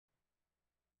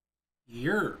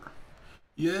Yeah.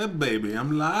 Yeah, baby.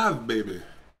 I'm live, baby.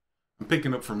 I'm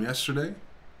picking up from yesterday.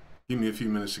 Give me a few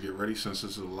minutes to get ready since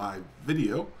this is a live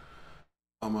video.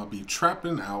 I'm going to be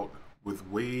trapping out with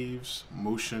Waves,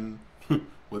 Motion,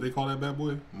 what they call that bad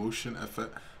boy? Motion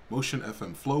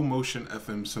FM, Flow Motion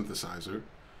FM synthesizer.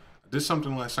 I did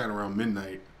something last night around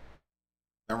midnight.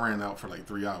 That ran out for like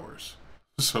 3 hours.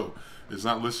 So it's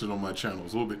not listed on my channel.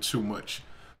 It's a little bit too much.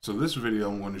 So this video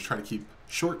I'm going to try to keep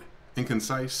short and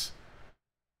concise.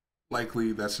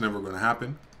 Likely that's never going to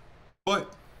happen,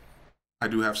 but I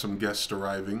do have some guests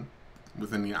arriving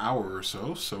within the hour or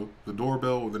so, so the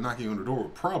doorbell or the knocking on the door will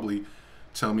probably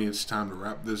tell me it's time to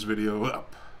wrap this video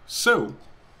up. So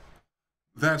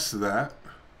that's that.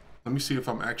 Let me see if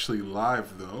I'm actually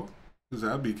live though, because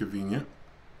that'd be convenient.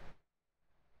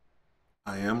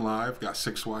 I am live, got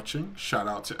 6 watching. Shout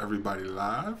out to everybody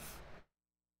live.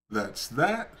 That's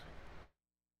that.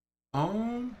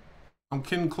 I'm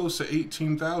getting close to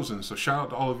 18,000, so shout out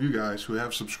to all of you guys who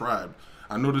have subscribed.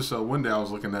 I noticed one day I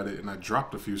was looking at it and I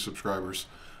dropped a few subscribers,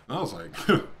 and I was like,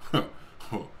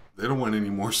 they don't want any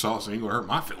more sauce, it ain't gonna hurt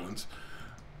my feelings.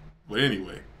 But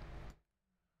anyway,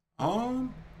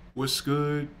 what's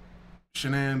good?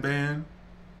 Shanann Band,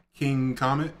 King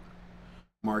Comet,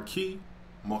 Marquis,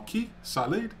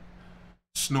 Salid,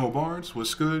 Snow Barnes,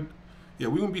 what's good? Yeah,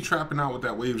 we're gonna be trapping out with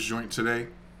that Waves joint today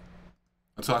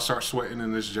until I start sweating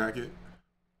in this jacket.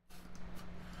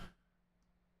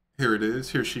 Here it is.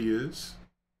 Here she is.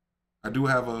 I do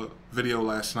have a video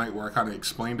last night where I kind of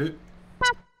explained it.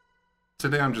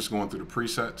 Today I'm just going through the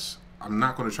presets. I'm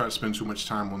not going to try to spend too much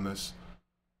time on this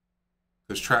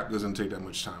because trap doesn't take that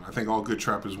much time. I think all good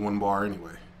trap is 1 bar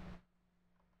anyway.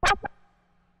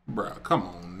 Bruh, come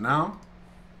on now.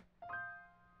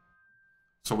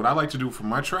 So what I like to do for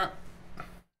my trap,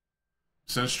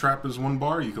 since trap is 1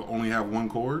 bar, you can only have 1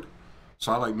 chord.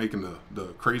 So I like making the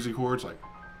crazy chords like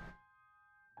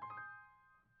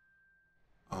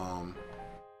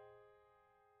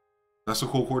that's a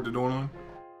cool chord to do it on.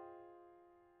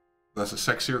 That's a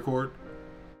sexier chord.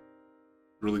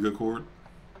 Really good chord.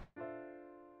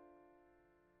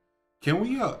 Can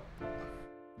we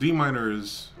D minor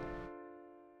is,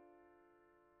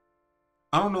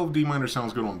 I don't know if D minor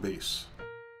sounds good on bass.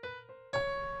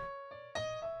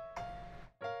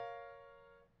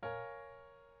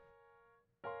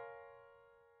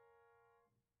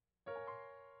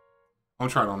 I'm gonna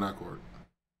try it on that chord.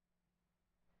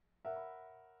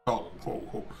 Oh,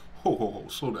 ho,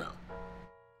 slow down.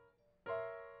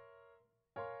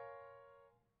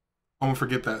 I'm gonna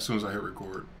forget that as soon as I hit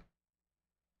record.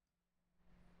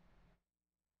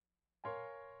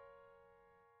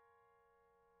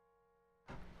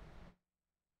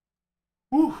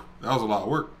 Whew, that was a lot of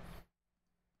work.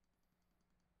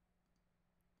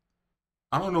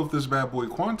 I don't know if this bad boy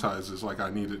quantizes like I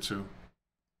need it to.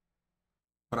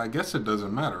 But I guess it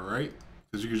doesn't matter, right?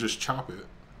 Because you can just chop it.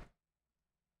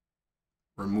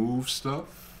 Remove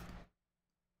stuff.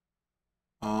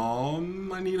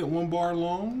 I need it 1 bar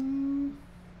long.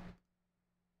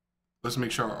 Let's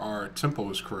make sure our tempo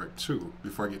is correct too,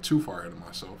 before I get too far ahead of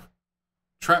myself.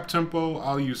 Trap tempo,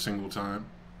 I'll use single time.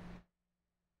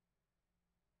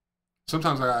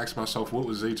 Sometimes I ask myself, what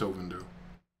would Beethoven do?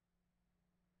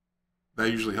 That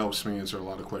usually helps me answer a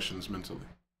lot of questions mentally.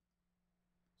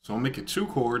 So I'll make it 2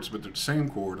 chords, but they're the same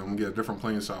chord. I'm gonna get a different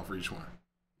playing style for each one.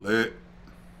 Lit.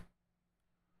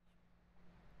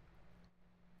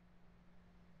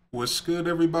 What's good,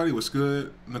 everybody? What's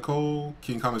good, Nicole?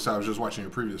 King Comments, I was just watching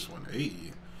your previous one.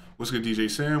 Hey. What's good,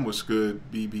 DJ Sam? What's good,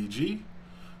 BBG?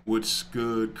 What's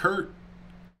good, Kurt?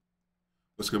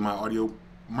 What's good, my audio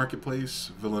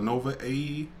marketplace? Villanova,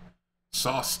 A.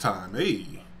 Sauce time,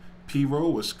 hey. P-Ro,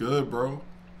 what's good, bro?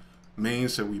 Main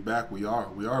said we back. We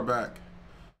are back.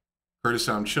 Curtis,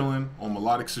 I'm chilling on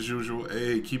melodics as usual.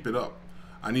 Hey, keep it up.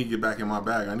 I need to get back in my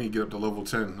bag. I need to get up to level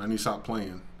 10. I need to stop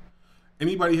playing.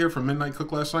 Anybody here from Midnight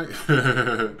Cook last night?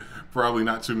 Probably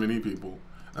not too many people.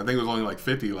 I think it was only like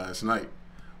 50 last night.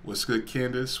 What's good,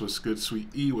 Candace? What's good, Sweet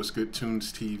E? What's good,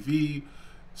 Tunes TV?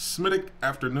 Smittic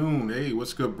afternoon. Hey,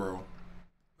 what's good, bro?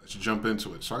 Let's jump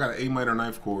into it. So I got an A minor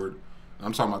 9th chord.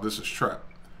 I'm talking about this is trap.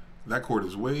 That chord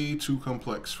is way too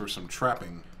complex for some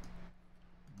trapping.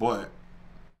 But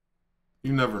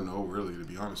you never know, really, to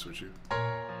be honest with you.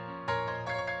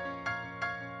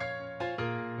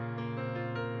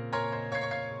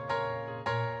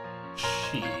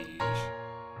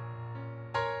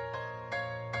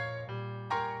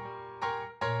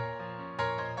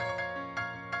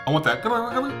 I want that.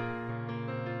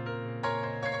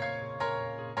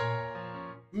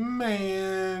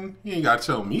 Man, you ain't gotta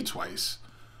tell me twice.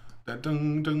 That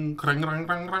dung dung crang crang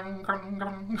crang crang crang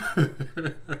crang.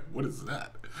 What What is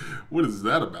that? What is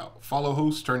that about? Follow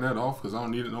host, turn that off because I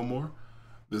don't need it no more.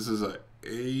 This is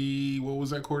what was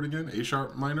that chord again? A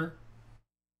sharp minor?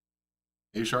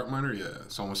 A sharp minor, yeah.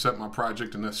 So I'm gonna set my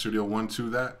project in that Studio One to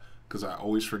that because I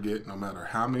always forget, no matter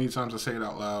how many times I say it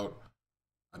out loud,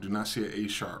 I do not see an A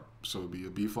sharp. So it'd be a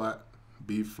B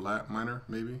flat minor,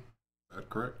 maybe. Is that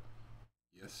correct?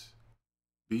 Yes.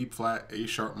 B flat, A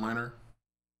sharp minor.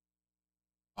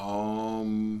 I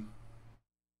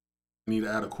need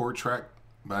to add a chord track,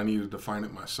 but I need to define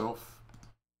it myself.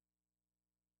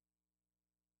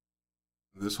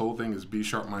 This whole thing is B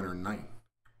sharp minor 9.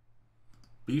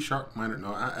 B sharp minor,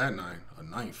 no, I add 9, a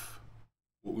ninth.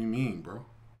 What we mean, bro?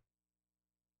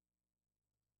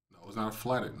 No, it's not a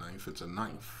flatted ninth, it's a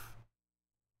ninth.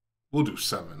 We'll do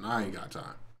 7. I ain't got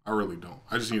time. I really don't.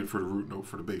 I just need it for the root note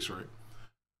for the bass, right?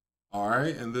 All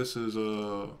right, and this is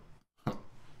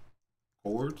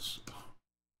chords.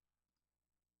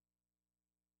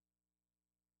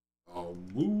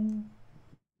 Woo,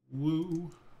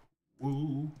 woo,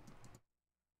 woo.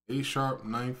 A sharp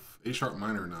ninth, A sharp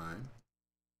minor 9.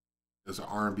 There's an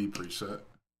R&B preset,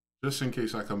 just in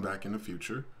case I come back in the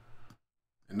future.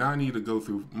 And now I need to go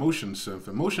through Motion Synth.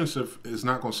 And Motion Synth is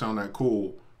not going to sound that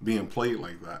cool being played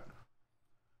like that.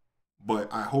 But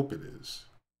I hope it is,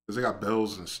 because they got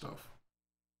bells and stuff.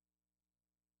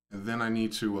 And then I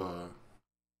need to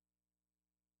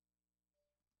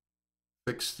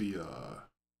fix the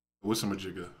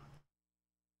whistle-majigga.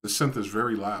 The synth is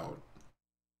very loud.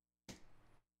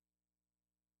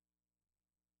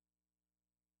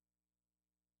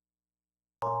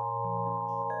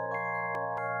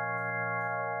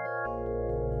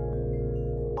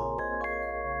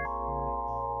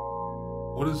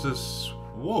 What is this?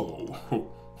 Whoa.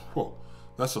 Whoa.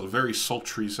 That's a very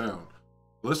sultry sound.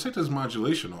 Let's take this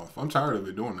modulation off. I'm tired of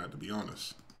it doing that, to be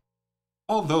honest.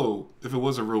 Although, if it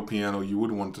was a real piano, you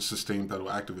would want the sustain pedal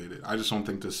activated. I just don't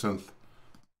think the synth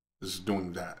is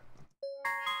doing that.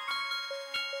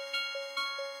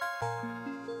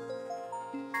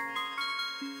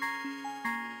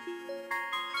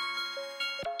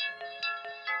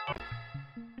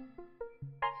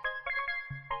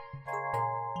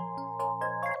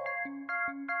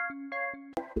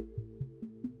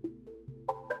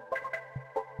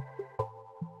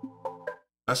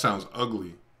 That sounds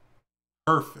ugly.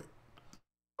 Perfect.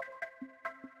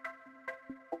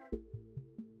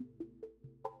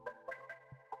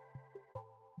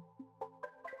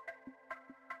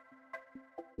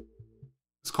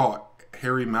 It's called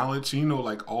Harry Mallets. You know,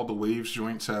 like all the waves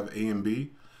joints have A and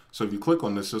B. So if you click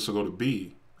on this, this will go to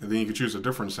B, and then you can choose a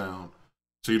different sound,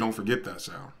 so you don't forget that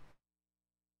sound.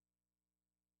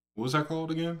 What was that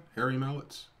called again? Harry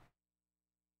Mallets?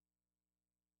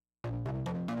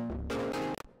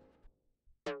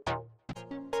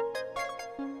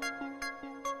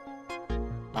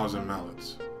 I was in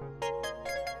Mallets.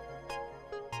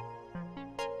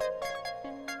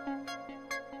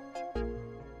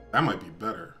 That might be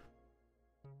better.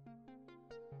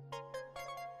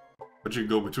 But you can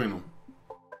go between them.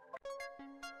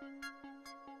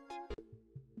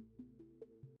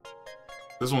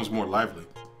 This one's more lively.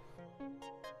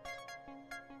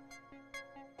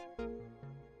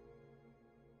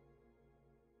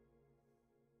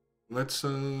 Let's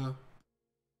do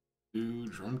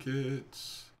drum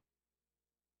kits.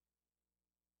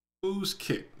 Whose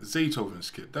kit?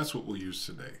 Zaytoven's kit. That's what we'll use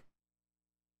today.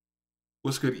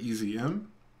 What's good, Easy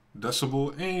M?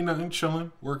 Decibel, ain't nothing,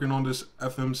 chilling, working on this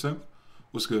FM synth.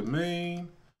 What's good, Maine?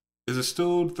 Is it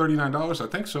still $39? I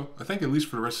think so. I think at least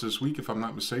for the rest of this week, if I'm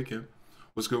not mistaken.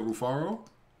 What's good, Rufaro?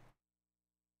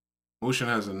 Motion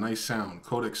has a nice sound.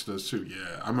 Codex does too.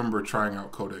 Yeah, I remember trying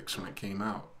out Codex when it came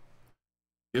out.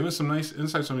 Giving some nice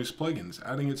insights on these plugins.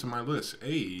 Adding it to my list.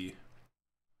 Hey.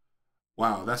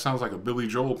 Wow, that sounds like a Billy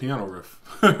Joel piano riff.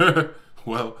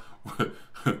 Well,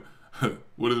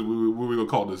 what we gonna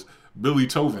call this? Billy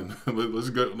Toven. Let's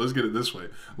get it this way.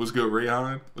 What's good,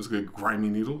 Rayhan? What's good, Grimy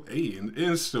Needle? Hey,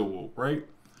 and Stillwell, right?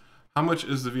 How much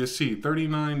is the VST?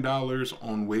 $39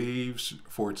 on Waves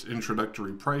for its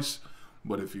introductory price.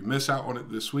 But if you miss out on it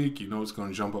this week, you know it's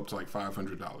gonna jump up to like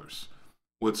 $500.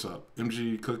 What's up?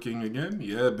 MG cooking again?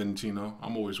 Yeah, Bentino.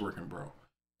 I'm always working, bro.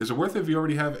 Is it worth it if you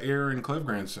already have Air and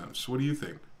Clevgrand synths? What do you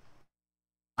think?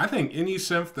 I think any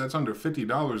synth that's under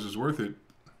 $50 is worth it.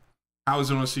 How is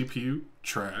it on CPU?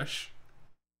 Trash.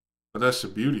 But that's the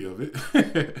beauty of it.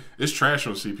 It's trash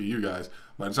on CPU, guys.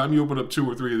 By the time you open up 2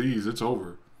 or 3 of these, it's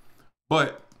over.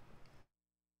 But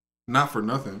not for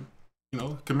nothing. You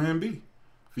know, Command B.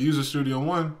 If you use a Studio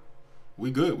One,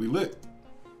 we good. We lit.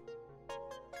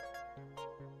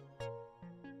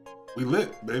 We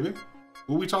lit, baby.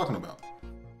 What are we talking about?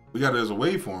 We got it as a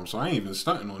waveform, so I ain't even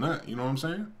stunting on that. You know what I'm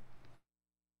saying?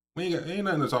 We ain't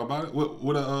nothing to talk about it.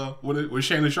 What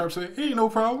Shannon Sharp say? It ain't no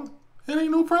problem. It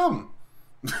ain't no problem.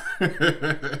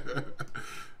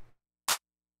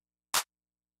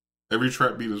 Every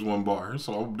trap beat is 1 bar,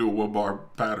 so I'll do a 1 bar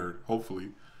pattern,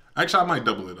 hopefully. Actually, I might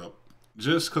double it up.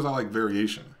 Just because I like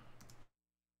variation.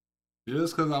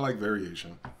 Just because I like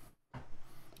variation.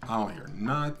 I don't hear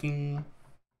nothing.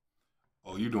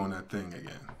 Oh, you doing that thing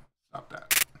again. Stop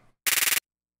that.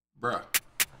 Bruh.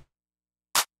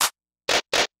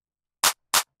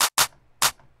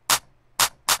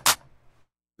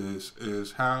 This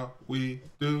is how we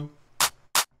do.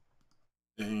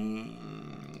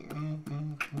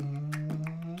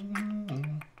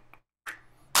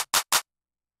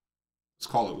 Let's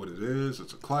call it what it is.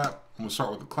 It's a clap. I'm gonna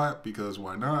start with the clap because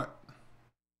why not?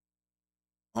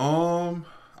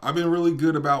 I've been really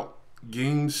good about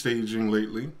game staging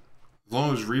lately. As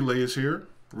long as relay is here,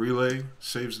 relay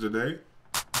saves the day.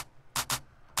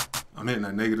 I'm hitting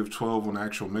at -12 on the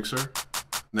actual mixer,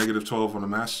 -12 on the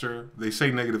master. They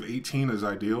say -18 is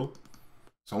ideal,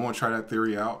 so I want to try that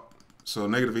theory out. So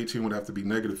 -18 would have to be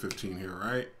 -15 here,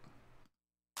 right?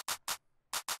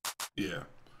 Yeah.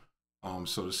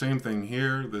 So the same thing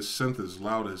here. This synth is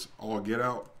loud as all get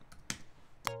out.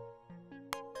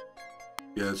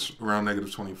 Yeah, it's around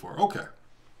 -24. Okay.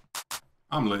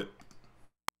 I'm lit.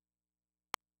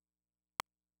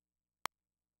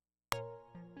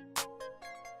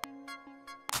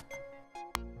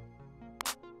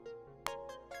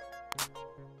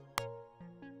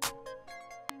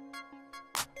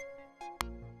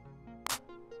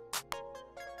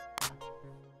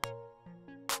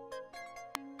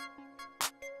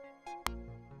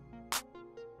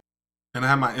 And I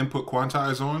have my input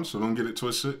quantize on, so don't get it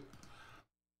twisted.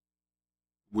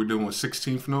 We're doing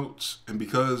 16th notes, and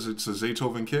because it's a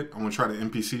Beethoven kit, I'm gonna try to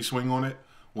MPC swing on it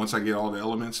once I get all the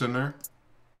elements in there.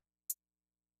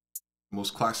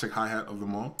 Most classic hi-hat of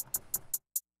them all.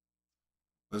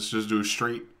 Let's just do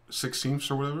straight 16ths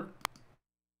or whatever.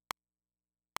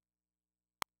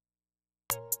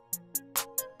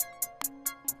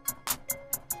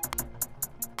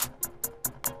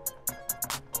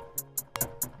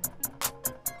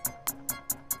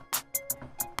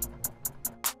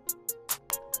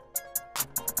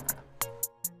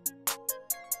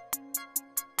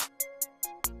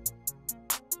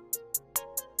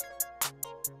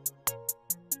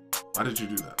 Why did you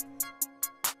do that?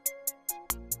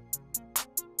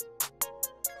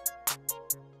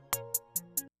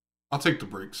 I'll take the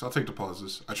breaks. I'll take the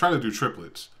pauses. I try to do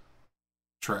triplets.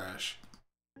 Trash.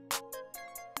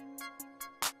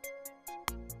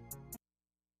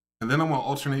 And then I'm going to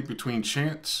alternate between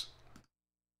chants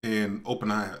and open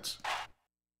hi-hats.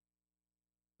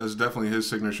 That's definitely his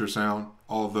signature sound,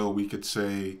 although we could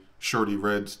say Shorty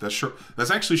Red's.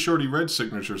 That's actually Shorty Red's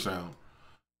signature sound.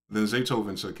 Then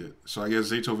Beethoven took it. So I guess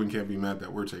Beethoven can't be mad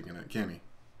that we're taking it, can he?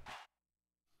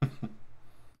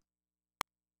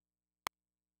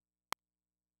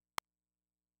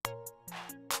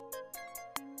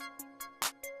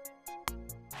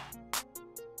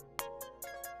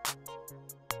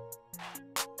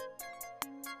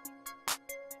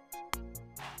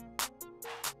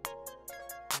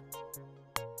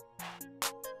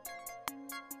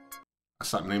 I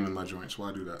stopped naming my joints.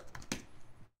 Why do that?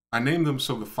 I name them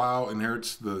so the file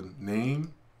inherits the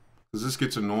name, because this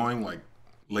gets annoying like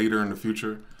later in the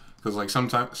future. Because like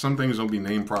sometimes some things don't be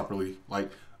named properly.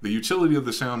 Like the utility of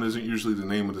the sound isn't usually the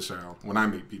name of the sound when I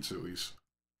make beats, at least.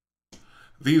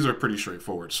 These are pretty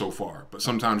straightforward so far, but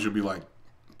sometimes you'll be like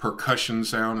percussion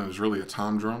sound and it's really a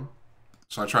tom drum.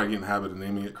 So I try to get in the habit of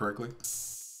naming it correctly.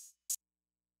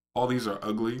 All these are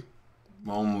ugly.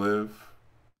 Moan live.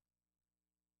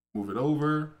 Move it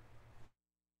over.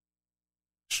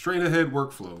 Straight ahead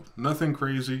workflow. Nothing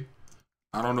crazy.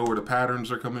 I don't know where the patterns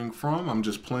are coming from. I'm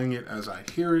just playing it as I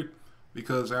hear it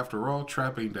because after all,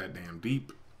 trap ain't that damn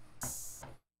deep.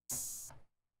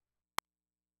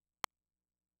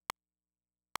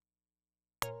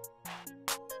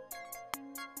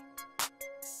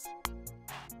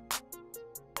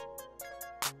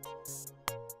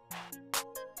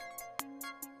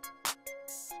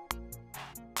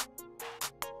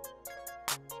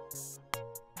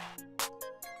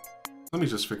 Let me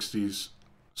just fix these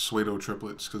pseudo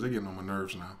triplets because they're getting on my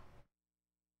nerves now.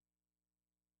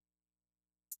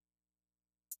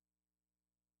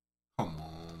 Come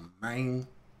on, man.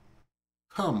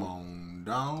 Come on,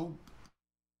 dog.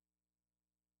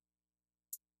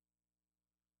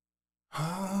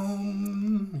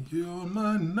 You're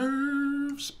my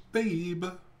nerves, babe.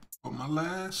 On my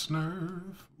last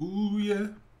nerve. Ooh, yeah.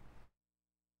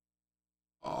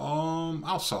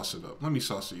 I'll sauce it up. Let me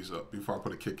sauce these up before I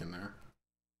put a kick in there,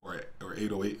 or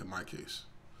 808 in my case.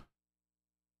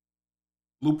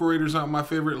 Looperator's not my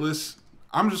favorite list.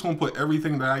 I'm just gonna put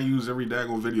everything that I use every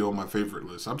daggone video on my favorite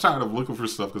list. I'm tired of looking for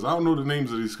stuff because I don't know the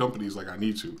names of these companies like I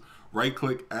need to. Right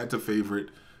click, add to favorite.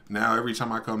 Now every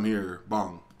time I come here,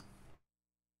 bong.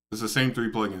 It's the same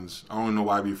 3 plugins. I don't know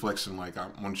why I be flexing like I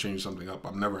want to change something up.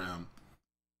 I never am.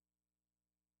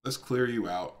 Let's clear you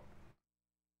out.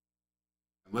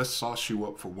 Let's sauce you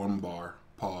up for 1 bar.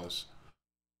 Pause.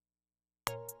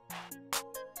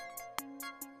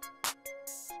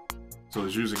 So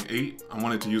it's using 8. I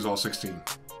wanted to use all 16.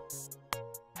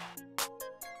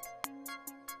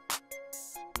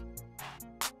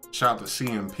 Shout out to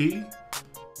CMP.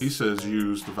 He says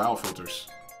use the valve filters.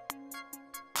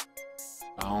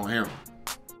 I don't hear him.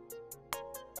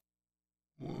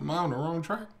 Am I on the wrong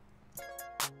track?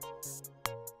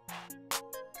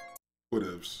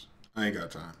 Whatevs. I ain't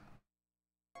got time.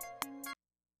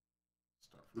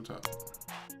 Start from the top.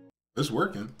 It's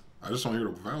working. I just don't hear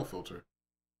the valve filter.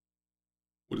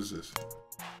 What is this?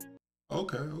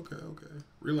 Okay.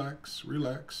 Relax.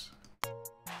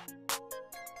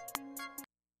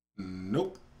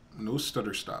 Nope. No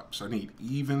stutter stops. I need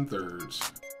even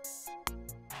thirds.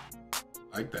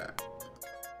 Like that.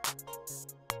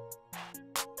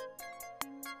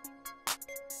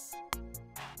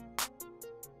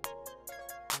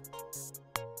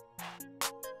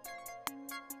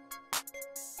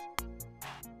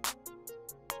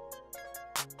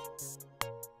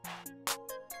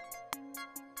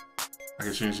 I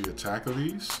can change the attack of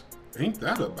these. Ain't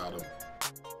that about them?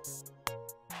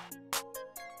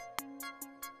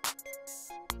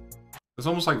 It's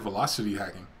almost like velocity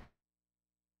hacking.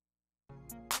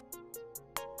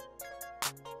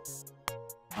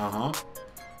 Uh-huh.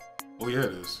 Oh yeah,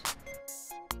 it is.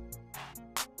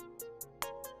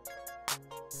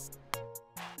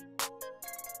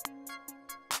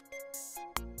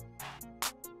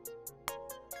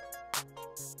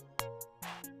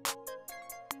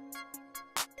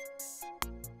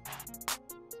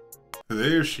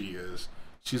 There she is.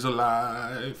 She's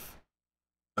alive.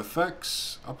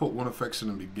 Effects. I'll put 1 effects in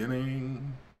the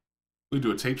beginning. We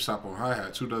do a tape stop on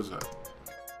hi-hats. Who does that?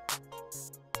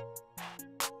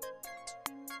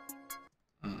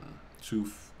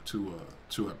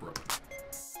 Too abrupt.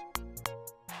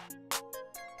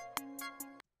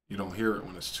 You don't hear it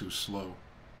when it's too slow.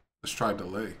 Let's try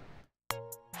delay.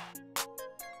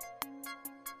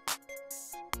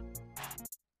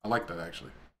 I like that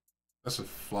actually. That's a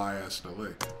fly-ass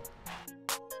delay.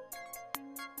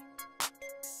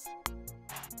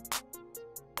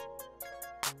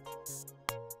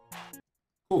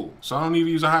 Cool. So I don't need to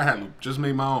use a hi-hat loop. Just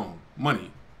made my own.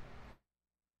 Money.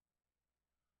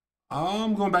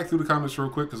 I'm going back through the comments real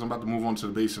quick because I'm about to move on to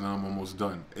the bass and I'm almost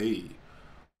done. Hey.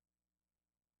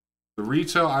 The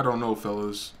retail, I don't know,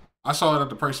 fellas. I saw it at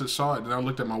the price it saw it, then I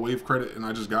looked at my Wave credit and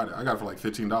I just got it. I got it for like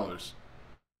 $15.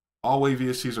 All Wave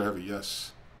VSTs are heavy,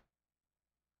 yes.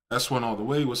 S1 all the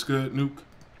way. What's good, Nuke?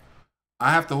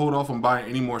 I have to hold off on buying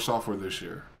any more software this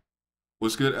year.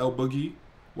 What's good, L Boogie?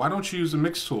 Why don't you use the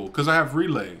mix tool? Because I have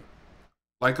Relay.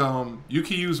 Like, you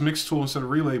can use mix tool instead of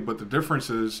Relay, but the difference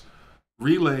is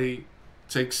Relay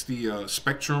takes the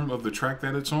spectrum of the track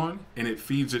that it's on and it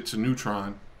feeds it to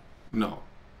Neutron. No,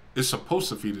 it's supposed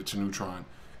to feed it to Neutron.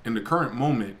 In the current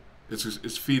moment,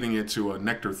 it's feeding it to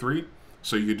Nectar 3.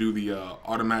 So you could do the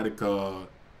automatic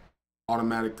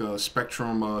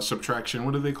spectrum subtraction.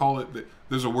 What do they call it?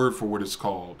 There's a word for what it's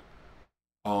called.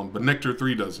 But Nectar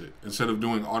 3 does it. Instead of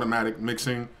doing automatic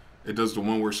mixing, it does the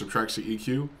one where it subtracts the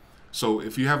EQ. So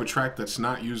if you have a track that's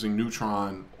not using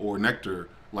Neutron or Nectar,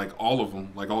 like all of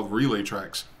them, like all the Relay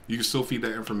tracks, you can still feed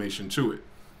that information to it.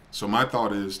 So my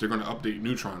thought is they're going to update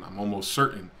Neutron. I'm almost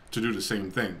certain to do the same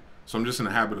thing. So I'm just in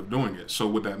the habit of doing it. So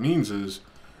what that means is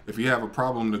if you have a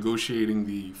problem negotiating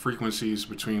the frequencies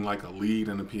between like a lead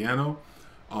and a piano,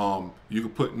 you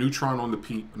could put Neutron on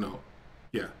the no.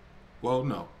 Yeah. Well,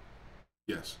 no.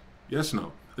 Yes. Yes,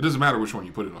 no. It doesn't matter which one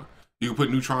you put it on. You can put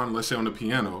Neutron, let's say, on the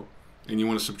piano, and you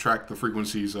want to subtract the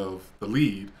frequencies of the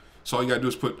lead. So all you got to do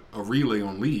is put a relay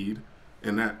on lead,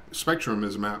 and that spectrum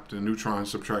is mapped, and Neutron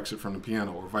subtracts it from the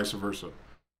piano, or vice versa.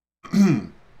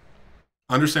 I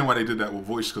understand why they did that with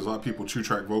voice, because a lot of people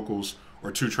two-track vocals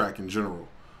or two-track in general.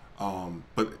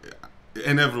 But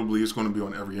inevitably, it's going to be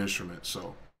on every instrument,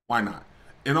 so why not?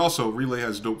 And also, Relay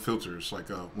has dope filters. Like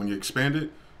when you expand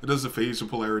it, it does the phase, the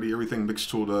polarity, everything Mix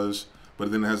Tool does,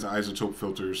 but then it has the isotope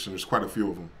filters, and there's quite a few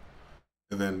of them.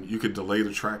 And then you could delay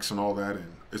the tracks and all that,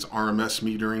 and it's RMS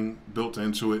metering built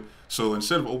into it. So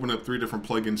instead of opening up 3 different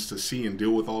plugins to see and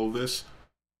deal with all of this,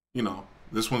 you know,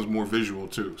 This one's more visual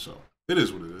too, so it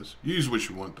is what it is. You use what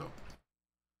you want though.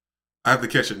 I have to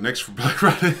catch it next for Black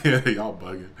Friday. Y'all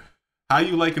bugging. How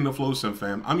you liking the flow sim,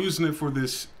 fam? I'm using it for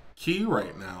this key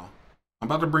right now. I'm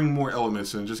about to bring more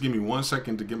elements in. Just give me 1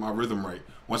 second to get my rhythm right.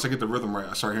 Once I get the rhythm right,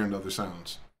 I start hearing the other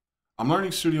sounds. I'm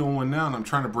learning Studio One now, and I'm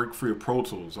trying to break free of Pro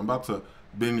Tools. I'm about to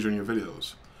binge on your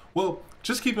videos. Well,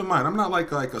 just keep in mind, I'm not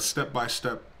like a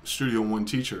step-by-step Studio One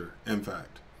teacher, in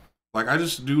fact. Like, I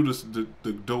just do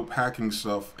the dope hacking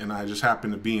stuff, and I just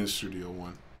happen to be in Studio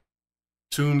One.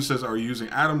 Tune says, are you using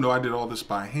Atom? No, I did all this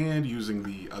by hand using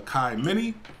the Akai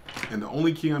Mini, and the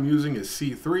only key I'm using is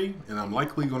C3, and I'm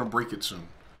likely going to break it soon.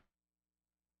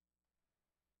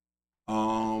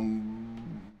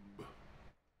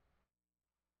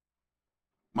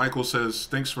 Michael says,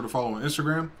 thanks for the follow on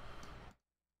Instagram.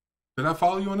 Did I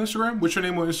follow you on Instagram? What's your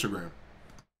name on Instagram?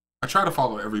 I try to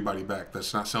follow everybody back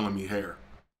that's not selling me hair.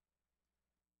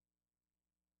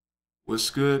 What's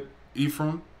good,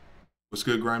 Ephraim? What's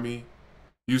good, Grimy?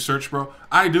 You search, bro?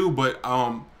 I do, but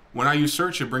when I use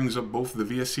search, it brings up both the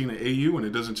VST and the AU, and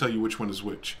it doesn't tell you which one is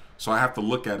which. So I have to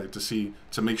look at it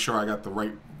to make sure I got the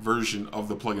right version of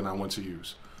the plugin I want to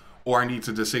use. Or I need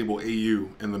to disable AU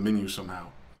in the menu somehow.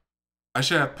 I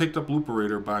should have picked up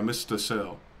Looperator, but I missed the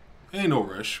sale. Ain't no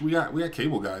rush. We got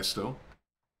cable guys still.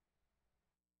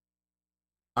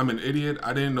 I'm an idiot.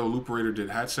 I didn't know Looperator did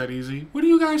hats that easy. What do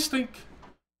you guys think?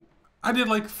 I did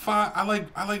like 5. I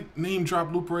like name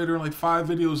drop Looperator in like 5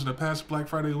 videos in the past Black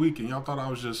Friday week, and y'all thought I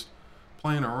was just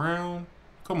playing around.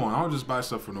 Come on, I don't just buy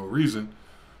stuff for no reason.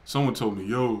 Someone told me,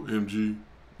 yo, MG.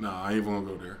 Nah, I ain't even gonna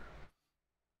go there.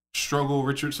 Struggle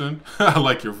Richardson. I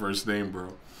like your first name,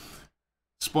 bro.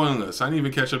 Spoiling us. I didn't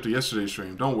even catch up to yesterday's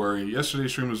stream. Don't worry.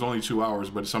 Yesterday's stream was only 2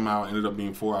 hours, but somehow it ended up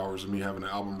being 4 hours of me having an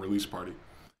album release party.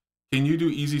 Can you do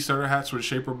easy starter hats with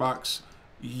Shaper Box?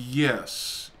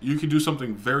 Yes. You can do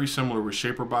something very similar with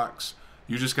Shaper Box.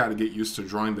 You just got to get used to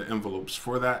drawing the envelopes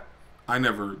for that. I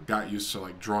never got used to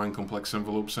like drawing complex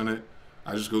envelopes in it.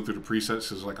 I just go through the presets.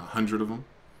 There's like 100 of them.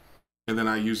 And then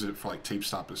I use it for like tape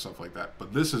stop and stuff like that.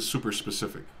 But this is super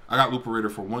specific. I got Looperator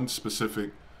for one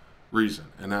specific reason,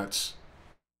 and that's...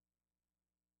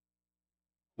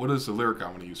 What is the lyric I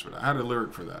want to use for that? I had a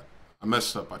lyric for that. I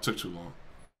messed up. I took too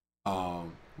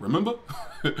long. Remember?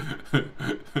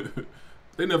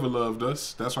 They never loved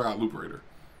us. That's why I got Looperator.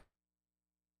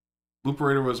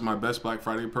 Looperator was my best Black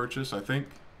Friday purchase, I think.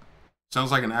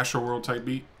 Sounds like an Astroworld type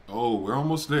beat. Oh, we're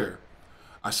almost there.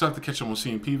 I still have to catch them on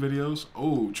CMP videos.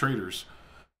 Oh, traders.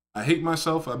 I hate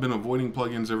myself. I've been avoiding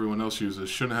plugins everyone else uses.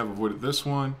 Shouldn't have avoided this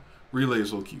one. Relay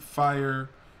is low-key fire.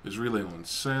 Is Relay on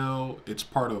sale? It's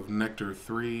part of Nectar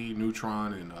 3,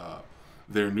 Neutron, and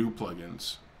their new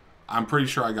plugins. I'm pretty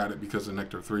sure I got it because of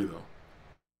Nectar 3, though.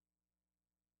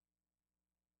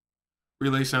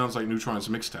 Relay sounds like Neutron's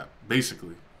mixtape,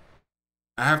 basically.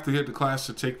 I have to get to class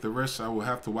to take the rest. I will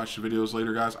have to watch the videos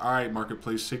later, guys. All right,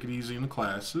 Marketplace, take it easy in the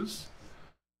classes.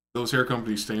 Those hair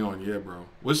companies stay on. Yeah, bro.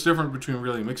 What's different between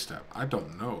Relay and mixtape? I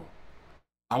don't know.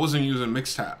 I wasn't using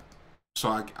mixtape, so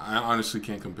I honestly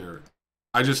can't compare it.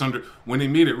 I just when they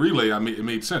made it Relay, it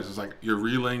made sense. It's like you're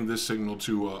relaying this signal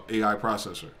to a AI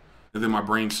processor, and then my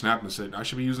brain snapped and said I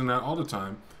should be using that all the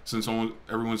time since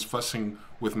everyone's fussing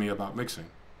with me about mixing.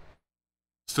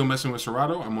 Still messing with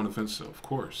Serato? I'm on the fence still, of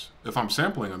course. If I'm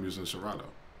sampling, I'm using Serato.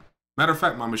 Matter of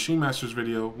fact, my Machine Masters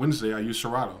video Wednesday, I use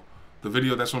Serato. The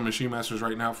video that's on Machine Masters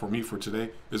right now for me for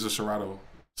today is a Serato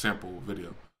sample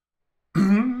video.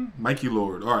 Mikey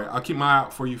Lord. All right, I'll keep my eye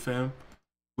out for you, fam.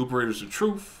 Looperator's the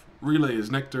truth. Relay is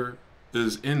Nectar,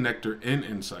 is in Nectar, in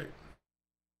Insight.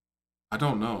 I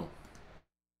don't know.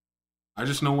 I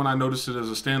just know when I noticed it as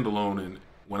a standalone, and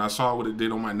when I saw what it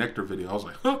did on my Nectar video, I was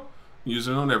like, huh, use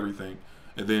it on everything.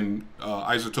 And then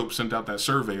Isotope sent out that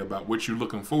survey about what you're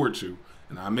looking forward to,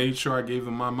 and I made sure I gave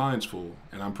them my minds full,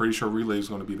 and I'm pretty sure Relay is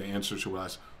going to be the answer to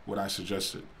what I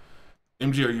suggested.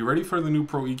 MG, are you ready for the new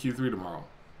Pro EQ3 tomorrow?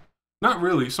 Not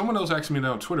really. Someone else asked me that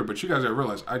on Twitter, but you guys gotta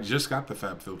realize I just got the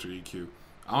Fab Filter EQ.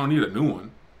 I don't need a new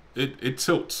one. It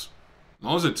tilts. As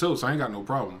long as it tilts, I ain't got no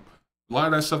problem. A lot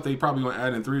of that stuff they probably gonna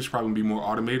add in 3 is probably gonna be more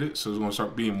automated, so it's gonna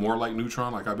start being more like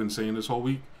Neutron, like I've been saying this whole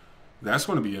week. That's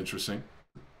gonna be interesting.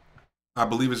 I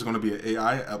believe it's gonna be an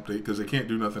AI update because they can't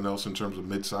do nothing else in terms of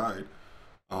mid-side.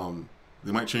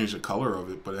 They might change the color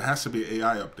of it, but it has to be an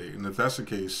AI update. And if that's the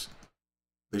case,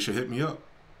 they should hit me up.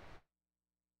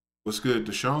 What's good,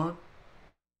 Deshaun?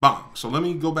 Bang. So let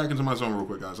me go back into my zone real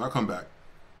quick, guys. I'll come back.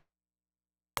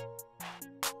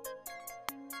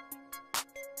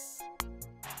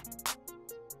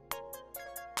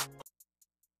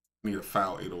 Need a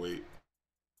file 808.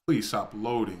 Please stop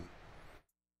loading.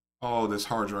 Oh, this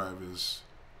hard drive is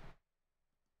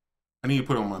I need to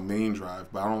put it on my main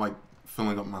drive, but I don't like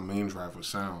filling up my main drive with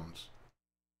sounds.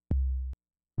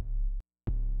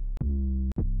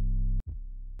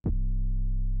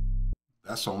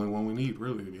 That's the only one we need,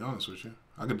 really, to be honest with you.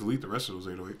 I could delete the rest of those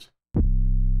 808s.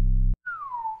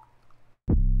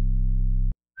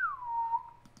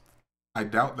 I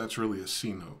doubt that's really a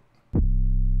C note,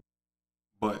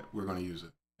 but we're going to use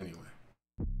it anyway.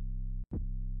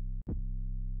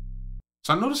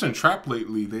 So I noticed in trap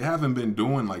lately, they haven't been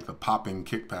doing like the popping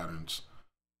kick patterns.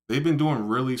 They've been doing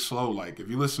really slow. Like if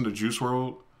you listen to Juice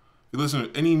WRLD, if you listen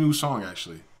to any new song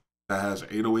actually that has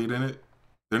 808 in it,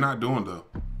 they're not doing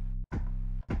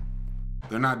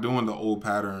the old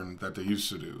pattern that they used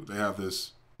to do. They have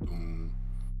this.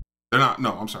 They're not.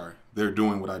 No, I'm sorry. They're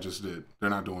doing what I just did.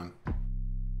 They're not doing.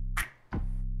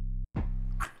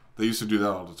 They used to do that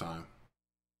all the time.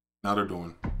 Now they're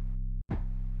doing.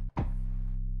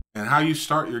 And how you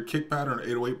start your kick pattern,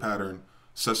 808 pattern,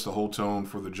 sets the whole tone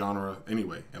for the genre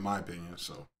anyway, in my opinion.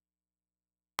 So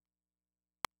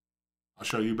I'll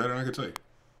show you better than I can tell you.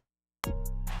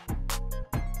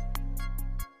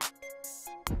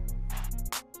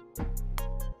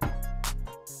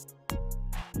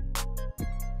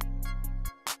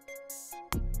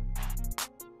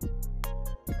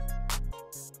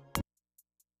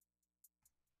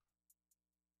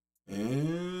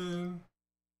 And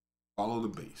follow the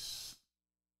bass.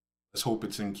 Let's hope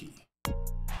it's in key.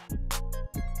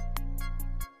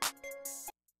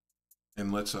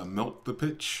 And let's melt the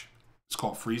pitch. It's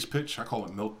called freeze pitch. I call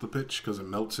it melt the pitch because it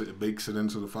melts it, it bakes it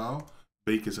into the file.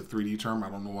 Bake is a 3D term. I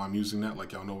don't know why I'm using that,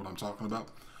 like y'all know what I'm talking about.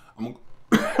 I'm gonna,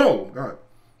 oh God.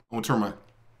 I'm gonna turn my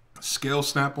scale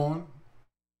snap on.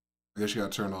 I guess you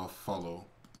gotta turn off follow.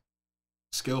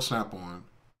 Scale snap on.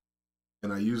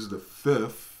 And I use the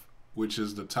 5th, which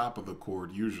is the top of the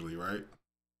chord usually, right?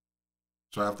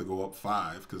 So I have to go up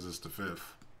 5 because it's the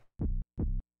 5th.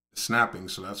 It's snapping,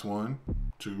 so that's 1,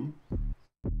 2,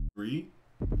 3,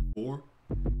 4,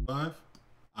 5.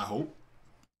 I hope.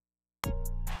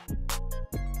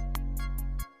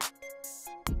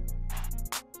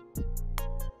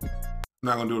 I'm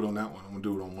not gonna do it on that one. I'm gonna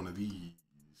do it on one of these.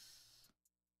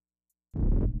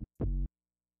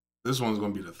 This one's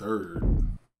gonna be the 3rd.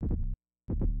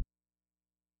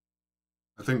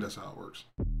 I think that's how it works.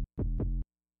 Did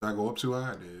I go up too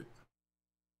high? I did.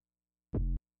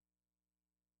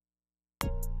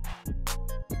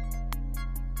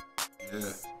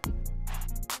 Yeah.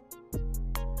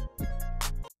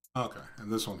 Okay,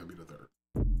 and this one can be the 3rd.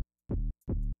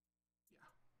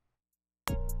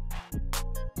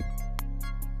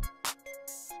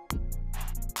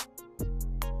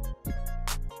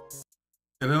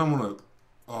 And then I'm gonna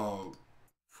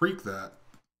freak that,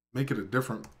 make it a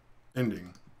different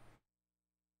ending.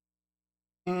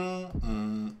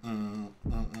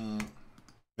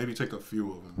 Maybe take a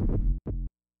few of them.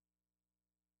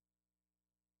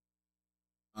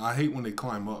 I hate when they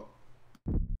climb up.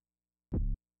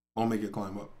 I'll make it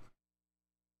climb up.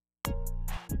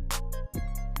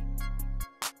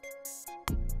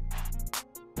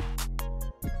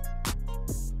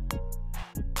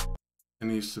 It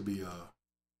needs to be a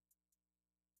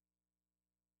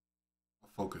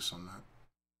focus on that.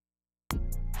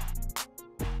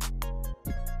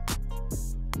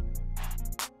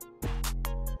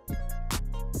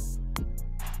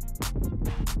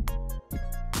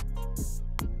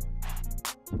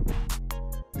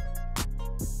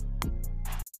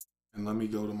 And let me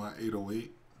go to my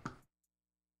 808.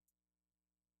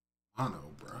 I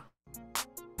know, bruh.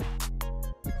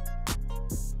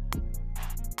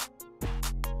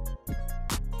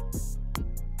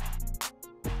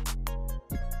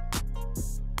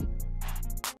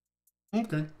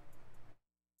 Okay.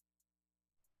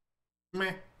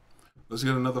 Meh. Let's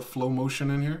get another flow motion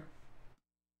in here.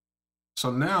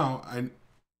 So now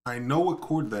I know what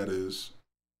chord that is.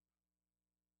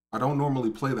 I don't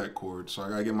normally play that chord, so I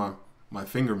gotta get my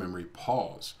finger memory,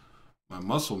 pause, my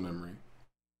muscle memory,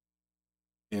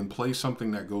 and play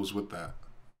something that goes with that.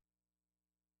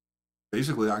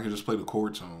 Basically, I can just play the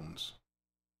chord tones.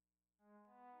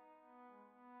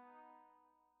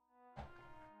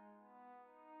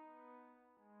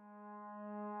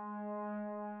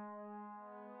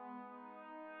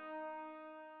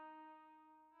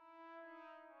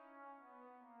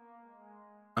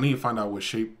 I need to find out what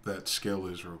shape that scale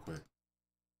is real quick.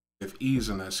 If E is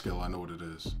in that scale, I know what it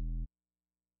is.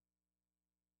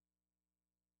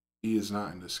 E is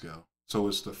not in this scale. So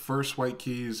it's the first white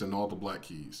keys and all the black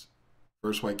keys.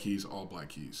 First white keys, all black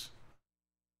keys.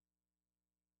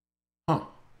 Huh.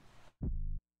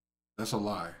 That's a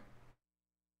lie.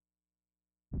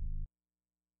 Did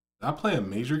I play a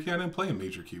major key? I didn't play a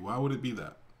major key. Why would it be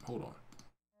that? Hold on.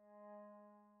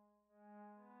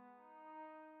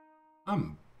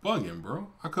 I'm bugging, bro.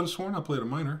 I could have sworn I played a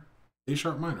minor. A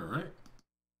sharp minor, right?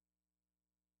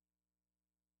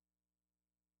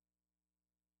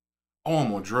 Oh,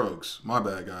 I'm on drugs. My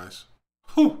bad, guys.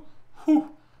 Whew.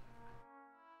 Whew.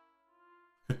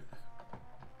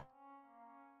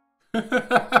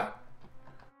 I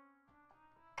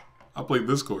played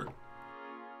this chord.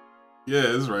 Yeah,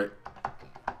 it's right.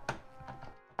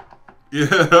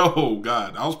 Yeah, oh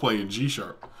god, I was playing G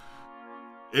sharp.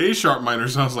 A sharp minor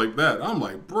sounds like that. I'm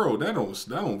like, bro, that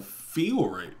don't feel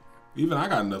right. Even I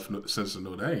got enough sense to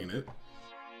know that ain't it.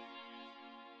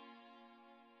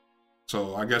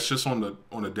 So I guess just on the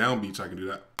downbeats I can do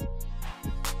that.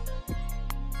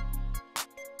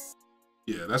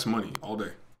 Yeah, that's money all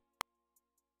day.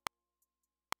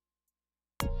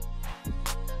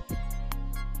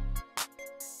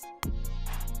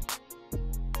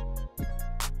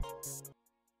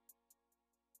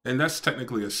 And that's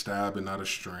technically a stab and not a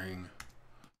string.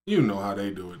 You know how they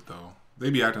do it though.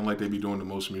 They be acting like they be doing the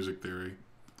most music theory.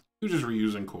 You're just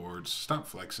reusing chords. Stop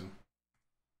flexing.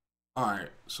 Alright,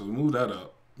 so we move that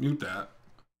up. Mute that.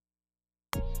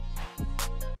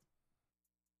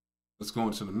 Let's go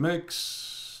into the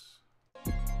mix.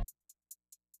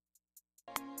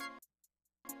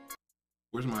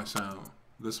 Where's my sound?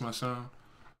 This is my sound?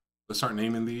 Let's start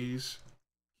naming these.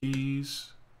 Keys.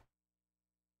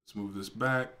 Let's move this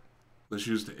back. Let's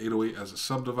use the 808 as a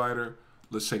subdivider.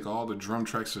 Let's take all the drum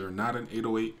tracks that are not an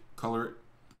 808, color it.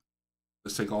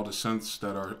 Let's take all the synths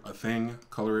that are a thing,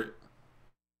 color it.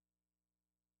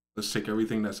 Let's take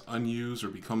everything that's unused or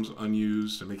becomes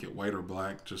unused and make it white or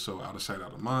black, just so out of sight,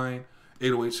 out of mind.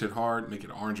 808s hit hard, make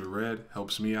it orange or red,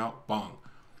 helps me out, bong.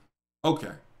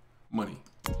 Okay, money.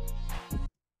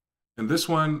 And this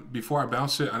one, before I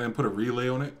bounce it, I didn't put a relay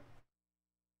on it.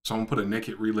 So I'm gonna put a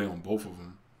naked relay on both of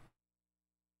them.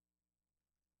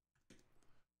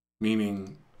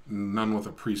 Meaning none with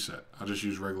a preset. I'll just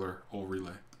use regular old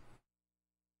relay.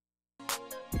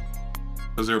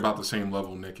 Because they're about the same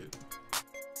level naked.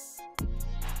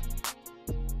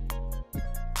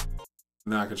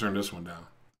 Now I can turn this one down.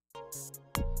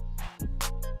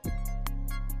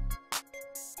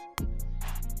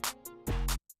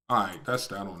 Alright, that's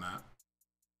that on that.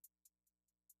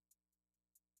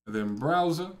 And then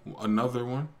browser, another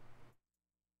one.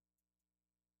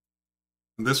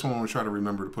 And this one, I'm going to try to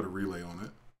remember to put a relay on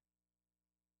it.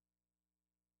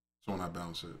 So when I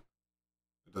bounce it,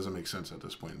 it doesn't make sense at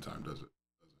this point in time, does it?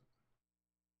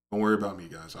 Don't worry about me,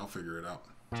 guys. I'll figure it out.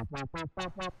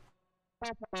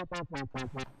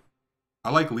 I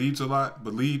like leads a lot,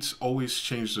 but leads always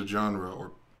change the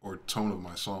genre or tone of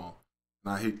my song.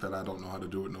 And I hate that I don't know how to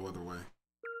do it no other way.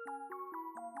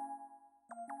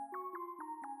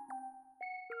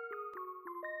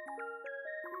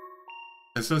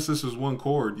 And since this is one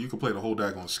chord, you can play the whole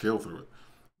daggone scale through it.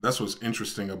 That's what's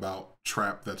interesting about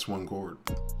trap that's one chord.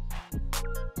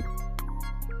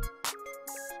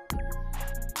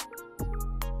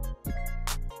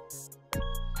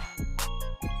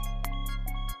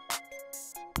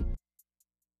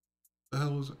 The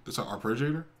hell is it? It's an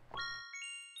arpeggiator?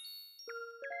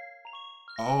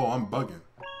 Oh, I'm bugging.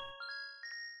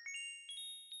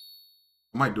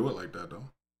 I might do it like that though.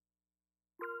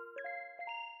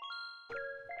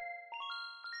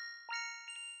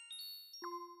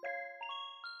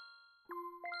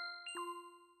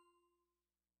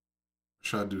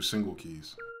 Should I do single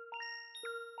keys?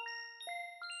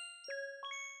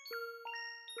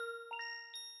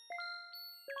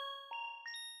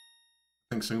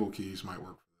 I think single keys might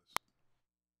work for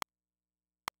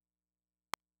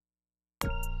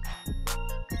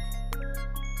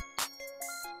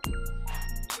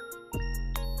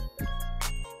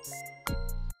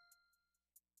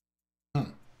this.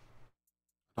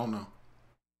 Don't know.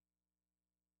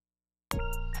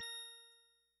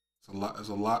 It's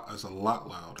a lot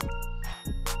loud.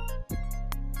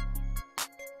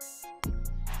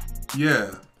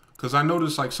 Yeah, because I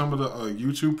noticed like some of the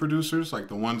YouTube producers, like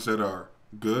the ones that are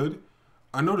good,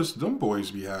 I noticed them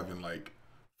boys be having like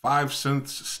 5 synths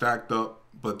stacked up,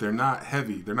 but they're not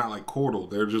heavy. They're not like chordal.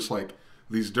 They're just like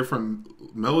these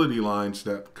different melody lines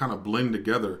that kind of blend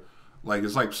together. Like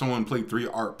it's like someone played 3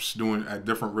 arps doing at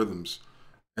different rhythms.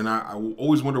 And I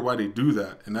always wonder why they do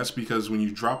that. And that's because when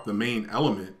you drop the main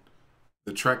element,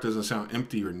 the track doesn't sound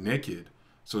empty or naked.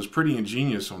 So it's pretty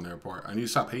ingenious on their part. I need to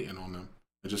stop hating on them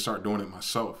and just start doing it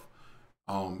myself.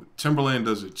 Timberland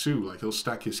does it too. Like he'll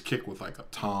stack his kick with like a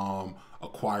tom, a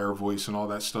choir voice and all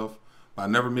that stuff. But I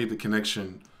never made the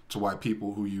connection to why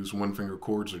people who use 1-finger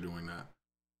chords are doing that.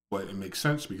 But it makes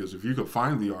sense because if you could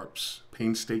find the ARPs,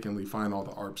 painstakingly find all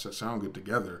the ARPs that sound good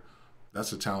together,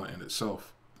 that's a talent in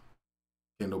itself.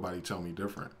 Can't nobody tell me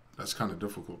different. That's kind of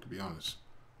difficult, to be honest,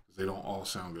 because they don't all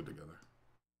sound good together.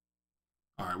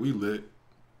 All right, we lit.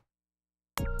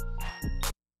 But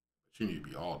you need to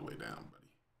be all the way down,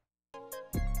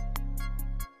 buddy.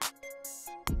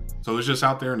 So it's just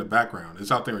out there in the background.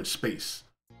 It's out there in space.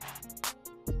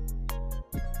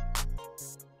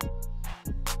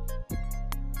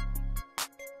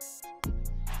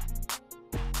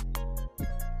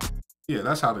 Yeah,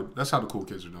 that's how the cool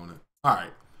kids are doing it. All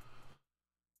right.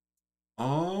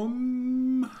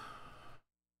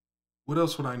 What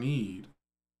else would I need?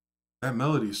 That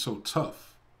melody is so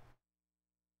tough.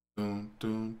 Dun,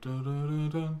 dun, dun, dun,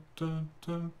 dun, dun,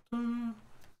 dun, dun.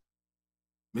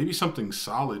 Maybe something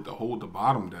solid to hold the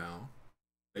bottom down.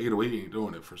 The 808 ain't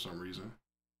doing it for some reason.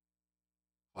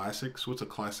 Classics? What's a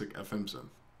classic FM synth?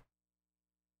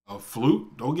 A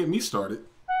flute? Don't get me started.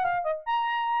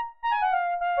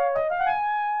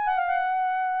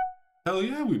 Hell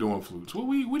yeah, we doing flutes.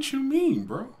 What you mean,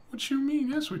 bro? What you mean?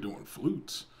 Yes, we doing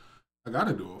flutes. I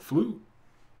gotta do a flute.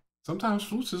 Sometimes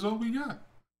flutes is all we got.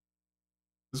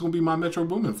 This is gonna be my Metro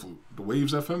Boomin flute, the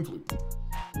Waves FM flute.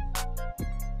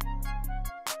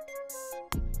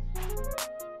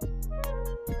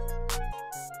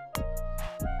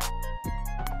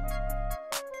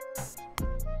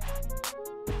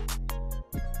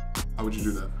 How would you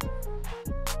do that?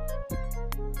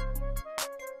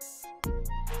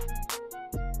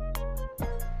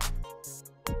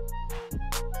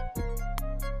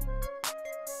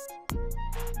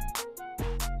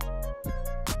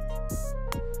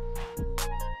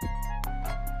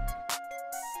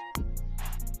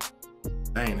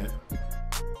 Ain't it?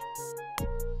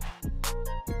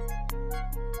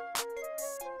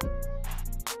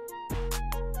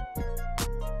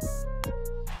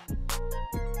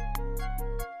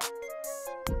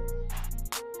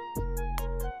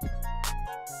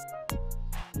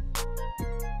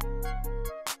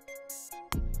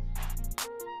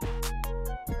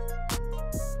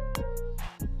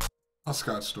 I'll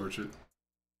Scott Storch it.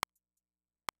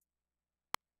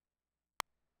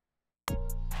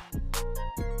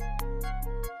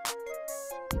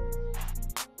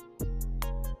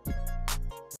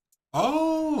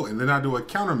 Oh, and then I do a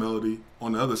counter melody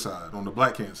on the other side, on the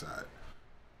black hand side.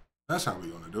 That's how we're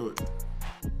gonna do it.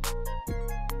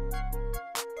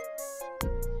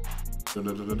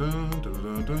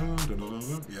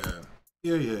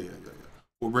 Yeah.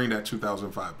 We'll bring that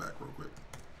 2005 back real quick.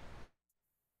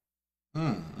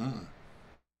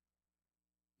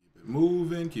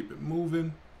 Keep it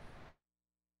moving.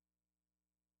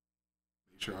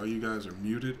 Make sure all you guys are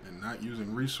muted and not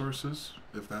using resources,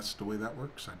 if that's the way that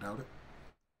works. I doubt it.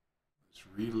 Let's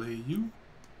relay you.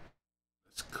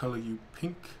 Let's color you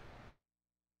pink.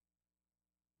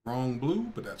 Wrong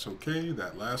blue, but that's okay.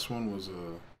 That last one was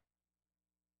a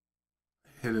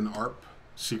hidden ARP,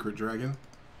 Secret Dragon.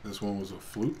 This one was a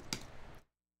flute.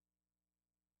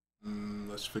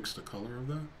 Let's fix the color of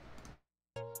that.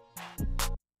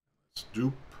 Let's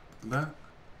dupe that.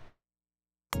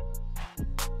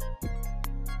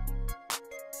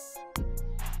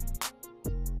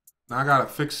 Now I gotta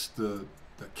fix the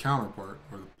counterpart,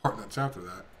 or the part that's after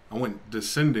that. I went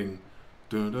descending,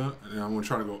 and I'm gonna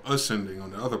try to go ascending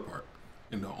on the other part.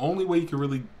 And the only way you can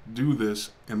really do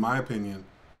this, in my opinion,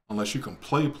 unless you can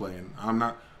play, and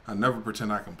I never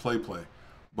pretend I can play,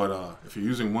 but if you're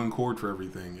using one chord for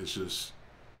everything, it's just,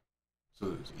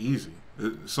 so it's easy.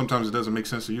 Sometimes it doesn't make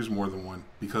sense to use more than one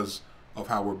because of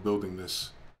how we're building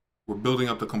this. We're building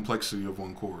up the complexity of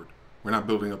one chord. We're not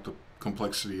building up the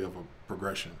complexity of a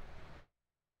progression.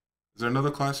 Is there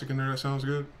another classic in there that sounds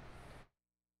good?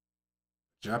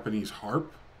 Japanese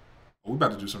harp? Oh, we're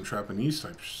about to do some Japanese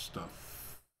type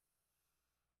stuff.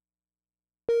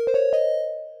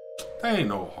 That ain't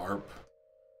no harp.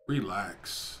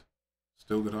 Relax.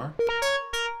 Still guitar?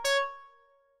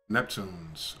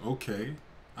 Neptunes. Okay.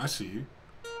 I see you.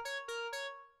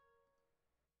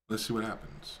 Let's see what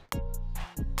happens.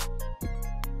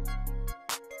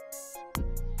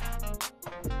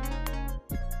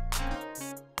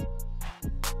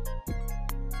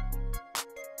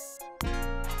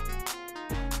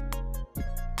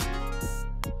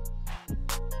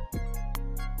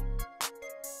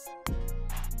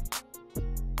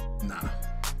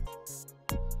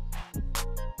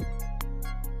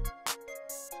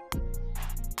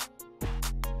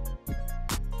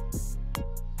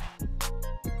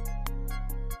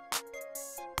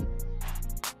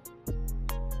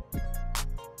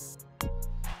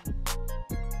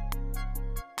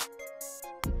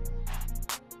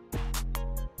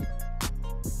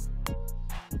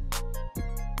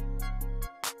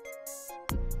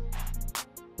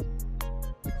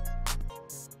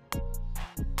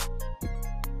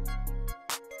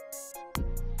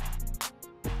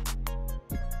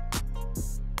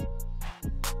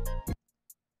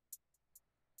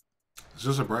 It's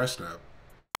just a brass stab.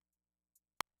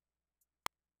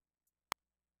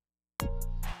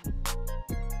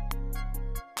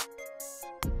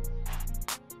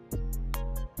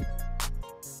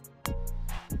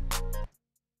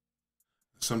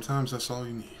 Sometimes that's all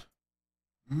you need.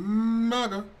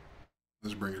 Maga.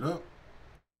 Let's bring it up.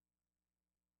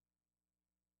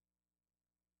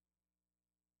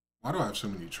 Why do I have so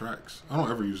many tracks? I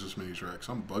don't ever use this many tracks.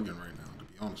 I'm bugging right now, to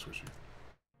be honest with you.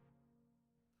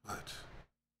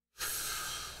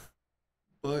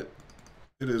 But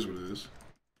it is what it is.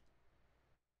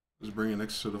 Let's bring it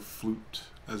next to the flute,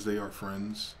 as they are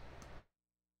friends.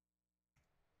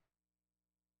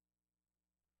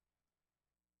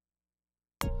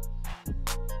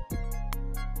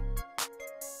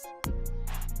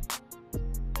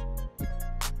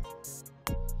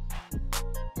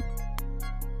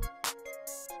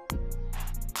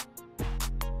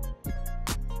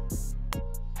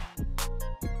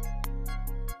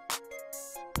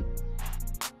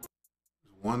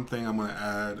 One thing I'm gonna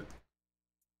add.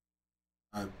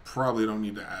 I probably don't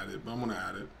need to add it, but I'm gonna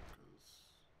add it because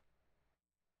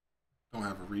I don't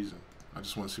have a reason. I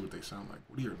just want to see what they sound like.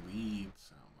 What do your leads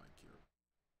sound like?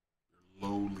 Your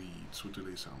low leads. What do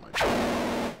they sound like?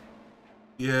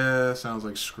 Yeah, sounds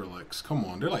like Skrillex. Come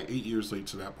on, they're like 8 years late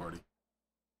to that party.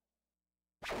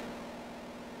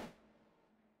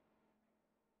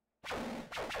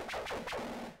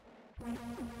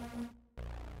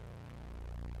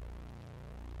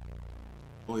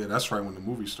 Oh yeah, that's right when the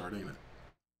movie started, ain't it?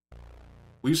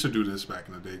 We used to do this back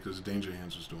in the day because Danger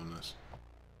Hands was doing this.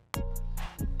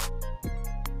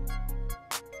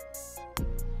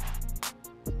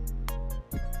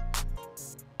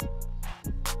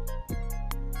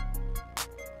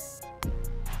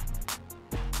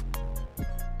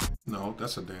 No,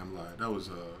 that's a damn lie. That was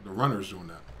the Runners doing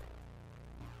that.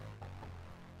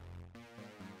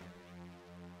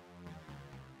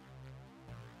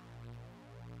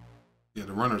 Yeah,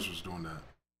 the Runners was doing that.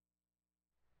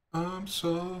 I'm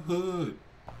so hood.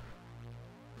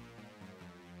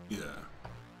 Yeah.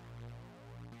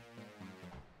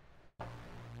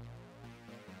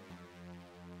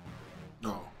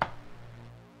 No.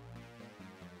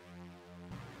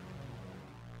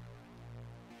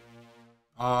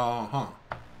 Uh-huh.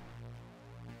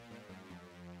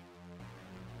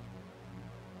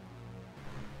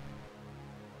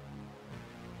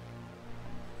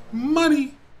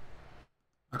 Money.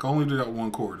 I can only do that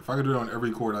one chord. If I could do it on every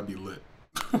chord, I'd be lit.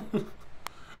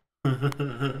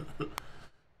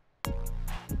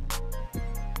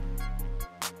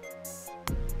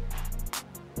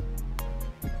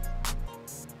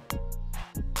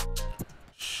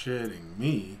 Shitting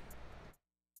me.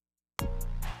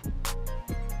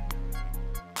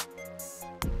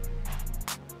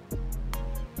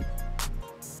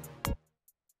 It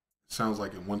sounds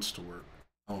like it wants to work.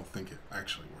 I don't think it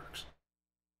actually works.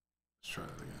 Let's try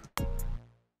that again.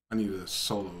 I need a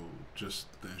solo, just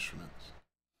the instruments.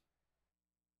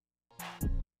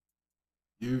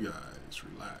 You guys,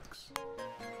 relax.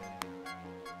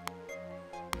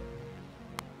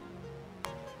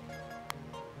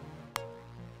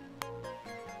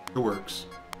 It works.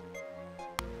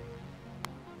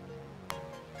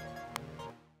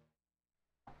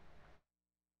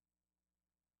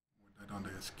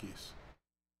 ¿Dónde es Kiss?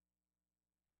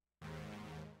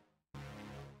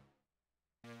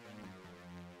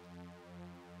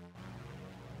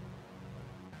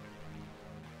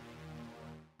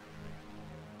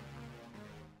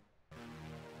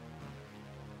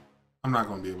 I'm not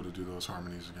going to be able to do those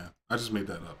harmonies again. I just made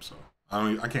that up, so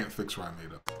I can't fix what I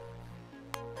made up.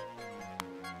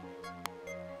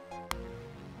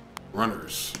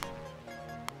 Runners.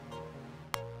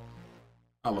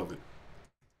 I love it.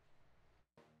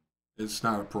 It's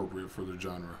not appropriate for the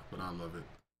genre, but I love it.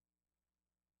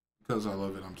 Because I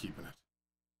love it, I'm keeping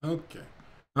it. Okay.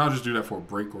 And I'll just do that for a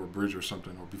break or a bridge or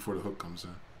something, or before the hook comes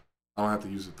in. I don't have to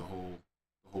use it the whole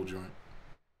joint.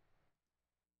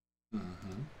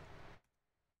 Mm-hmm.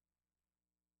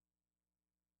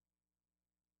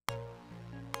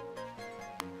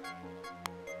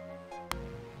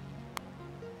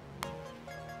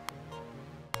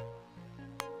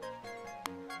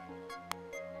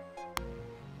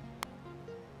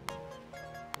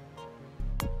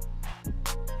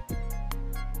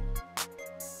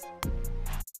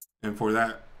 And for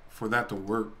that to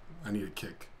work, I need a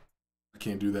kick. I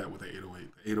can't do that with the 808.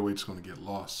 The 808 is going to get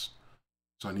lost.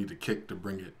 So I need the kick to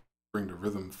bring the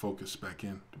rhythm focus back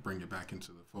in, to bring it back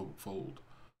into the fold.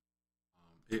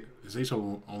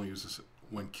 Zato only uses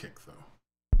one kick though.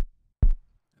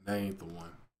 And that ain't the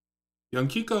one. Young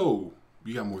Kiko,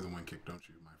 you got more than one kick, don't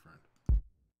you, my friend?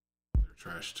 They're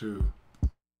trash too.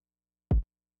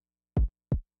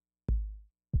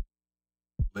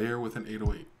 Layer with an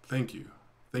 808. Thank you.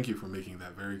 Thank you for making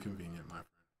that very convenient, my friend.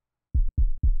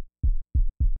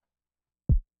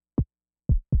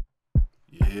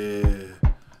 Yeah,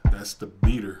 that's the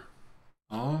beater.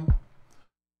 I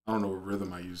don't know what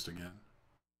rhythm I used again.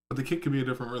 But the kick could be a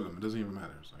different rhythm. It doesn't even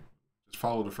matter. It's like just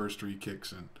follow the first 3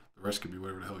 kicks and the rest could be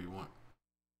whatever the hell you want.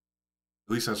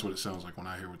 At least that's what it sounds like when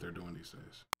I hear what they're doing these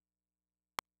days.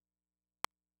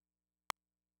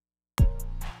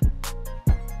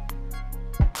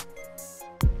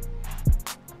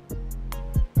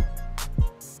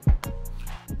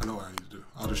 I know what I need to do.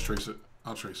 I'll just trace it.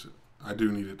 I'll trace it. I do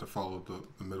need it to follow the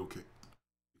middle kick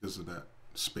because of that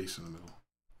space in the middle.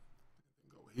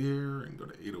 Go here and go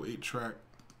to 808 track.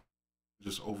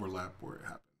 Just overlap where it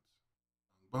happens.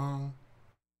 Bong,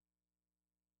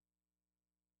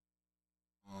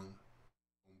 bong,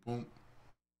 boom, boom.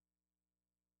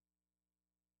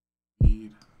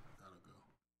 Need, gotta go.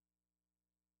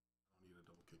 I don't need a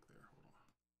double kick there. Hold on.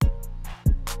 I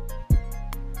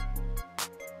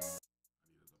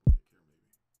need a double kick here,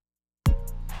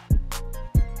 maybe.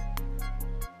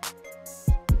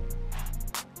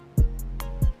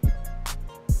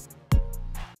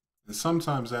 And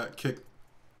sometimes that kick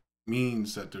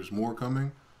means that there's more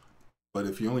coming, but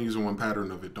if you only use one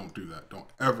pattern of it, don't do that. Don't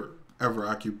ever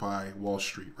occupy Wall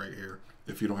Street right here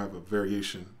if you don't have a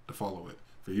variation to follow it.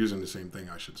 If you're using the same thing,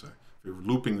 I should say. If you're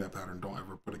looping that pattern, don't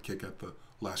ever put a kick at the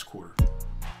last quarter.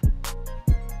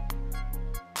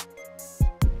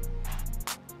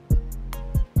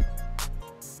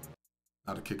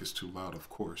 Now the kick is too loud, of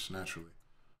course, naturally.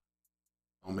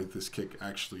 I'll make this kick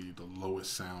actually the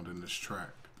lowest sound in this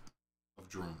track of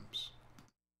drums.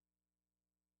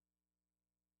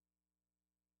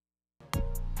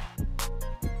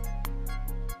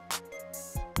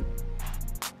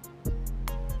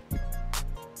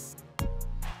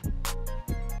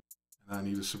 And I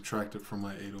need to subtract it from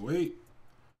my 808.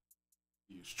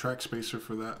 Use track spacer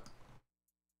for that.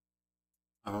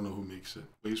 I don't know who makes it.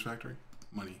 Waves Factory?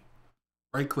 Money.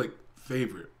 Right click,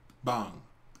 favorite, bong,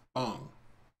 bong.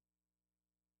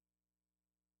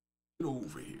 Get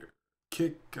over here.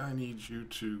 Kick, I need you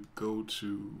to go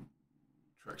to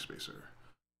track spacer.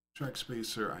 Track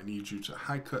spacer, I need you to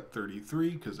high cut 33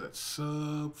 because that's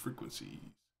sub frequencies.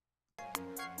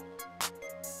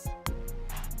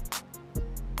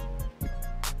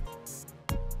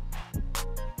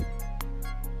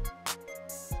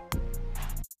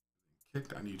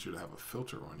 Kick, I need you to have a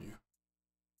filter on you.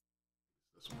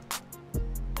 This one.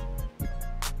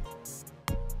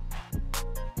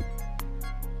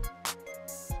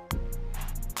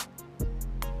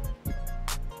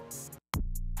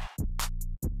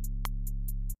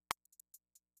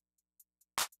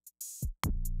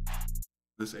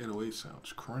 This 808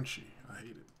 sounds crunchy. I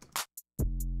hate it.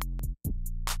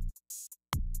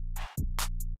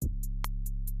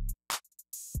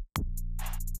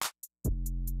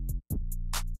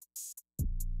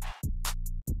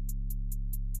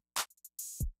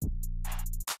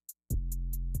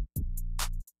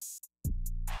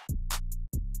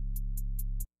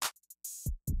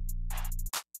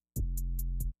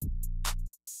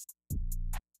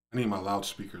 I need my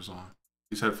loudspeakers on.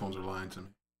 These headphones are lying to me.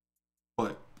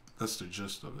 But that's the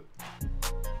gist of it.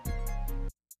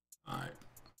 Alright.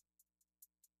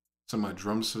 Send my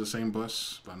drums to the same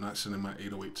bus, but I'm not sending my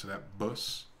 808 to that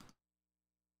bus.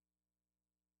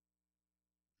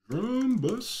 Drum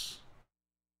bus.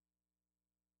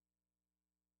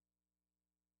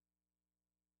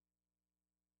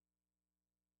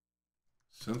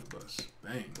 Synth bus.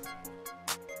 Bang.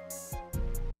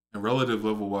 And relative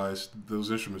level wise, those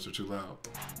instruments are too loud.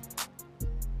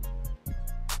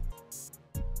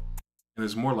 And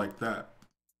it's more like that.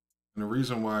 And the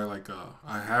reason why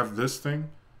I have this thing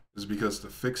is because to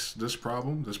fix this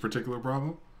problem, this particular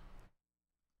problem,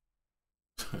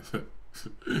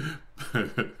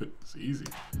 it's easy.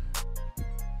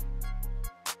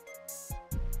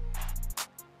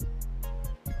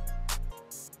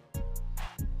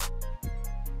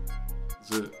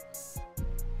 That's it.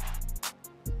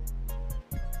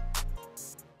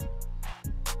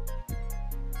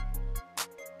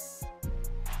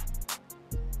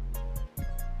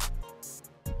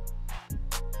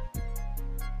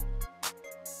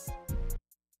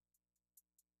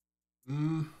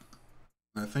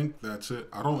 I think that's it.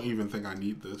 I don't even think I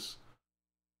need this.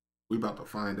 We about to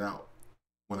find out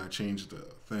when I change the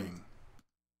thing.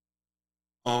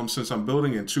 Since I'm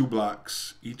building in 2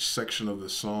 blocks, each section of the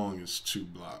song is 2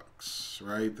 blocks,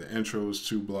 right? The intro is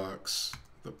 2 blocks,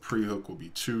 the pre-hook will be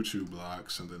 2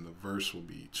 blocks, and then the verse will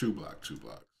be 2 blocks.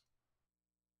 The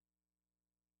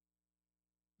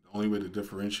only way to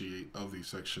differentiate of these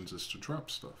sections is to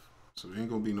drop stuff. So there ain't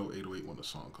gonna be no 808 when the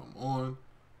song come on.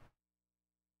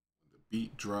 The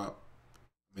beat drop,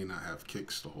 may not have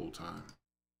kicks the whole time.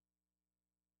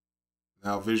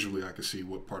 Now visually I can see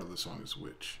what part of the song is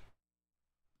which.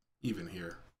 Even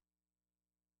here.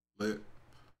 Lit.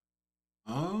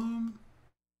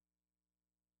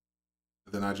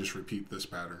 Then I just repeat this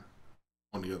pattern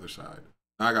on the other side.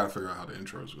 Now I gotta figure out how the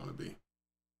intro is gonna be.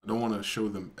 I don't wanna show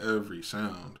them every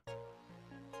sound.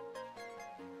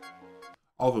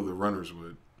 Although the runners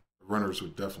would. The runners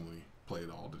would definitely play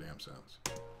all the damn sounds.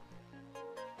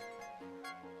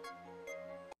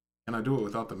 Can I do it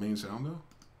without the main sound though?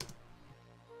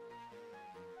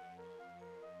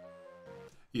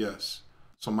 Yes.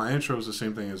 So my intro is the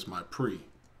same thing as my pre.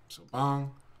 So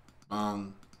bang,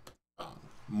 bang, bang.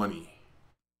 Money.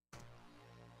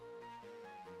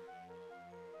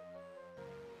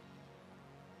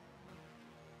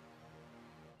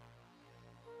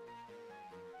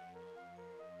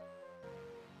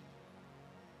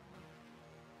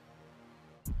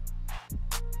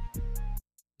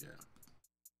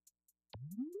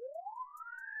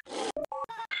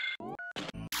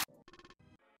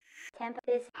 Tempo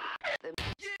is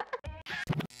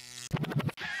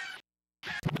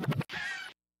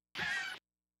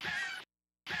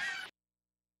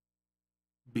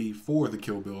Before the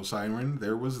Kill Bill siren,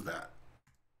 there was that.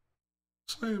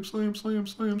 Slam, slam, slam,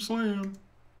 slam, slam.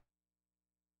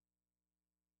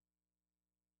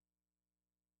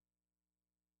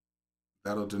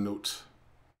 That'll denote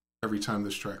every time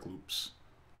this track loops.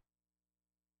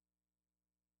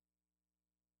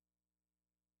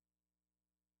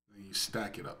 Then you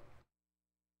stack it up.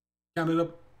 Count it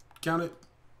up. Count it.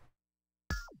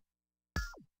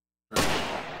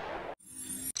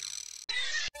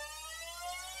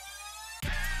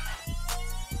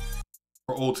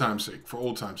 For old time's sake. For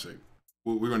old time's sake.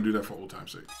 We're going to do that for old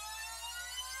time's sake.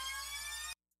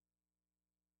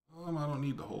 I don't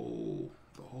need the whole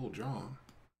John.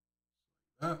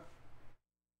 That.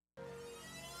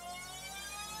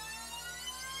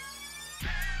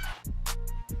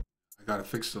 I gotta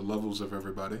fix the levels of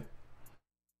everybody.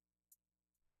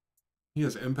 He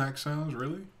has impact sounds,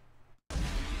 really?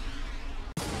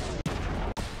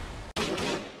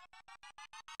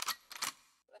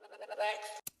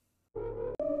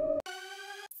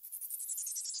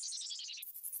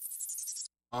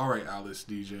 All right, Alice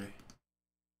DJ.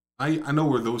 I know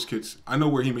where those kits, I know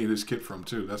where he made his kit from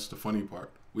too. That's the funny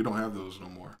part. We don't have those no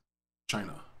more.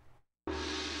 China.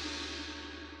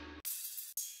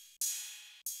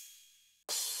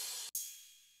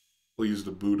 We'll use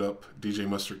the boot up DJ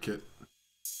Mustard kit.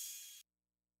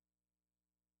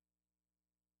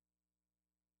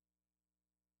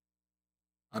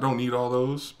 I don't need all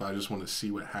those, but I just want to see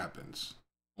what happens.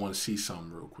 I want to see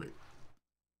some real quick.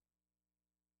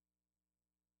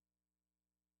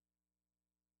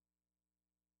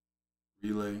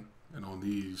 Relay, and on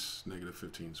these,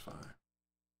 -15 is fine.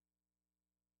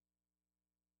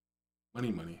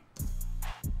 Money, money.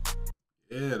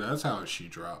 Yeah, that's how she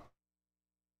dropped.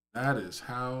 That is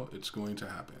how it's going to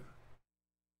happen.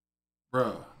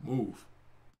 Bruh, move.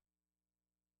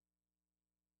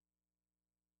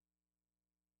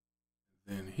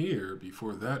 Then here,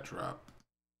 before that drop,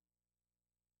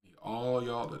 need all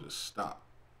y'all to just stop.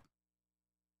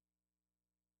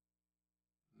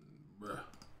 Bruh.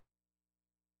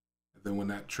 And then when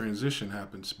that transition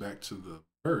happens back to the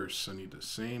verse, I need the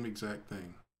same exact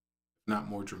thing, if not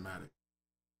more dramatic.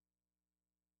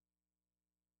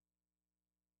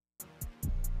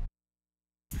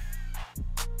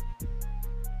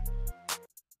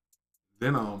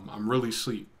 Then I'm really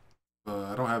sleep.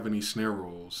 I don't have any snare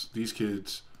rolls. These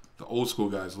kids, the old school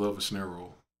guys, love a snare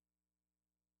roll.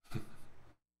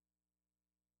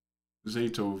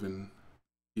 Zaytoven,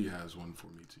 he has one for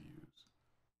me to use.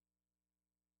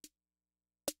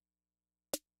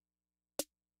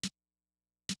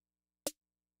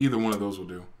 Either one of those will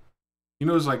do. You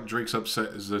know, it's like Drake's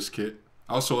upset is this kid.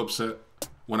 I was so upset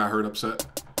when I heard upset.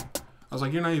 I was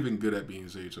like, you're not even good at being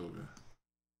Zaytoven.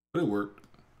 But it worked.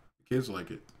 The kids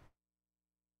like it.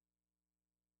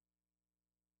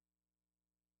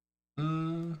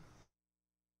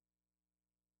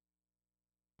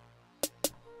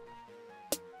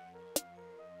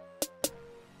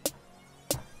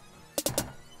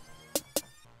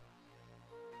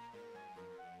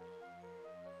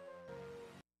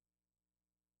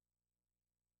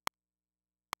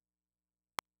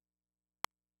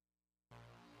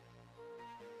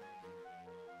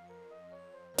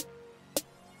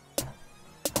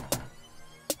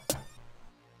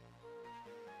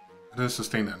 I didn't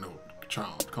sustain that note.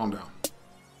 Child, calm down.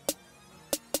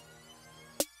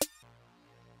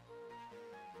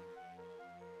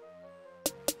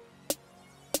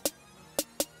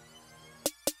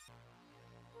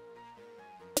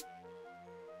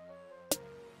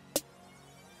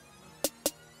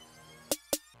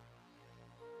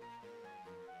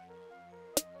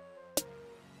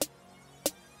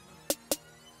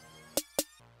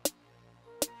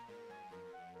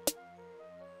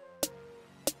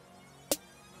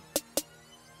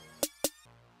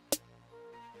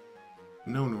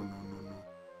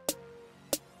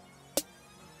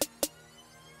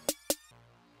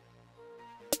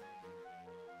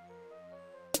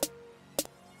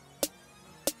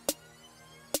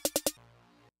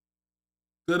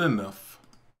 Good enough.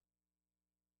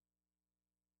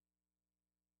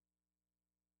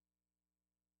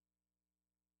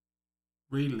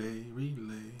 Relay,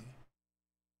 relay.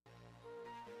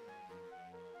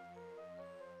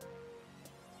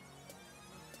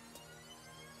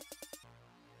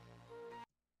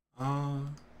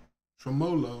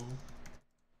 Tremolo.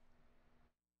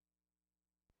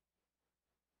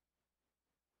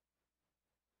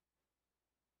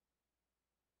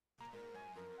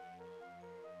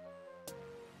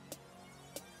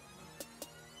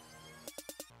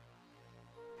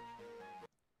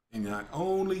 And I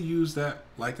only use that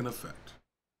like an effect.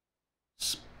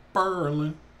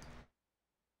 Sperling.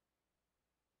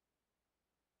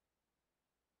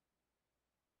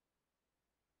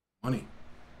 Money.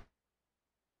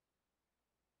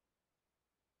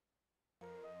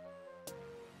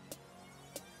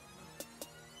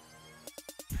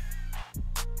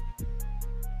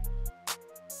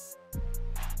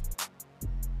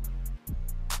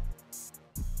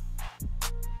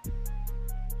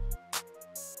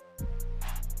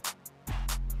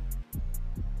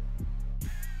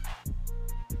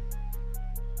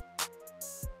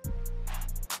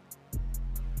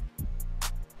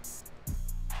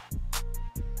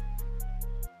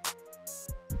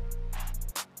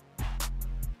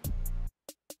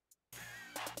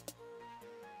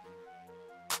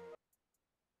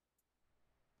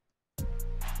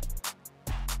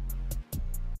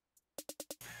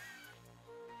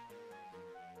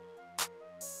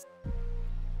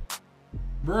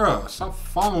 Bruh, stop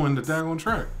following the daggone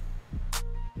track.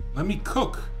 Let me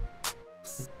cook.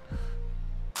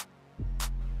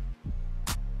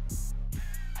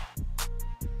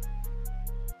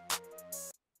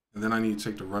 And then I need to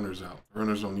take the runners out. The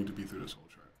runners don't need to be through this whole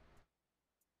track.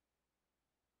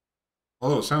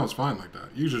 Although it sounds fine like that.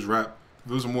 You just rap.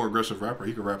 If it was a more aggressive rapper,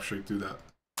 he could rap straight through that.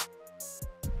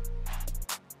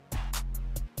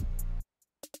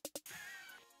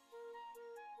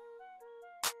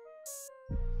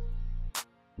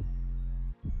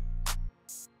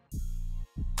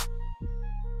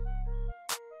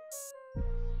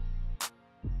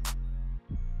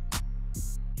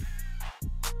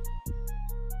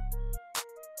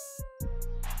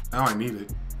 Now I need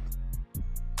it.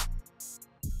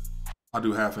 I'll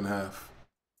do half and half.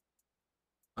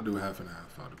 I'll do half and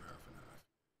half. I'll do half and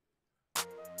half.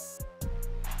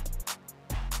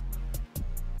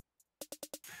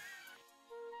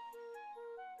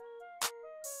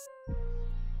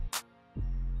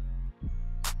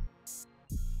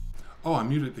 Oh, I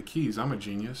muted the keys. I'm a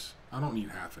genius. I don't need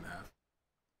half and half.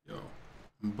 Yo,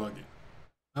 I'm bugging.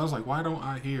 I was like, why don't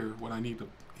I hear what I need to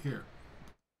hear?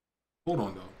 Hold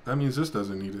on, though. That means this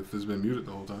doesn't need it if it's been muted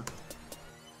the whole time.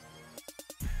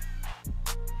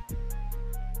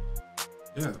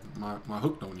 Yeah, my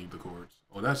hook don't need the chords.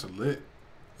 Oh, that's a lit.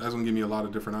 That's gonna give me a lot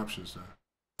of different options then.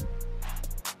 I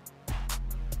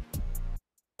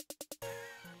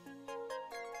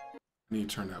need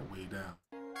to turn that way down.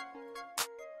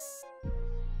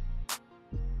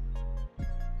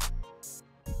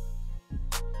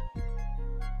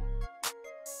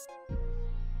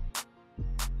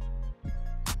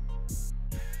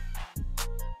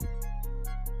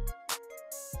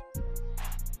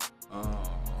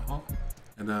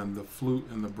 And then the flute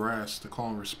and the brass, the call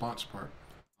and response part,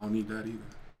 I don't need that either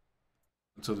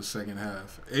until the second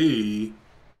half. Hey.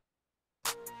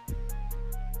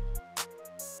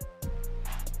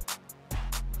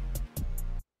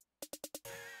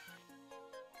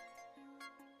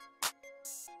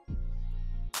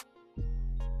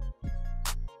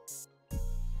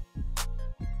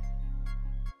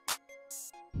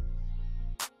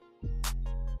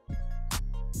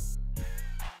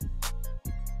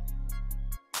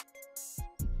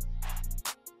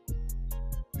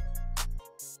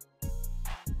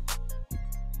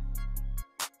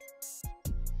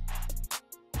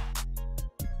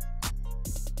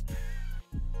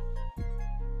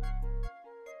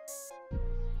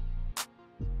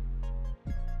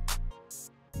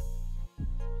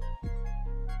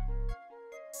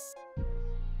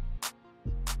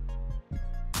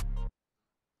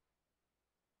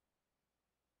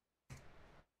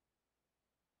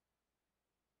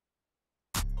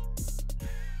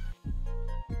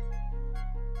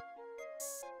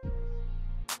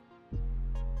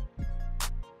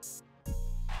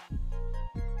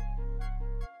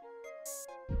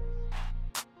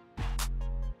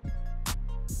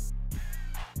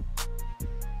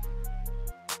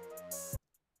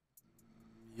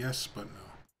 Yes, but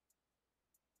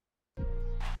no.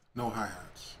 No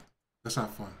hi-hats. That's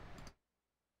not fun.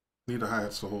 Need the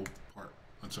hi-hats the whole part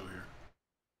until here.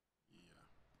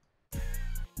 Yeah.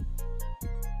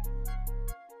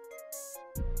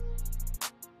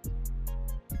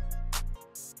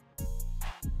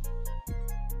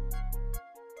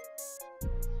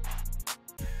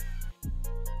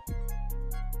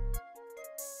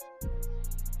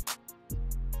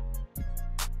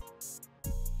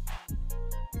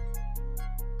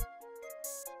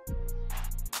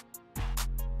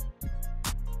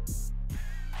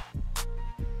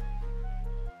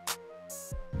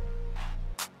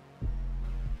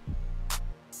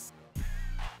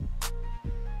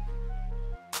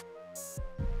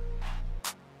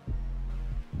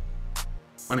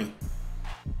 Money.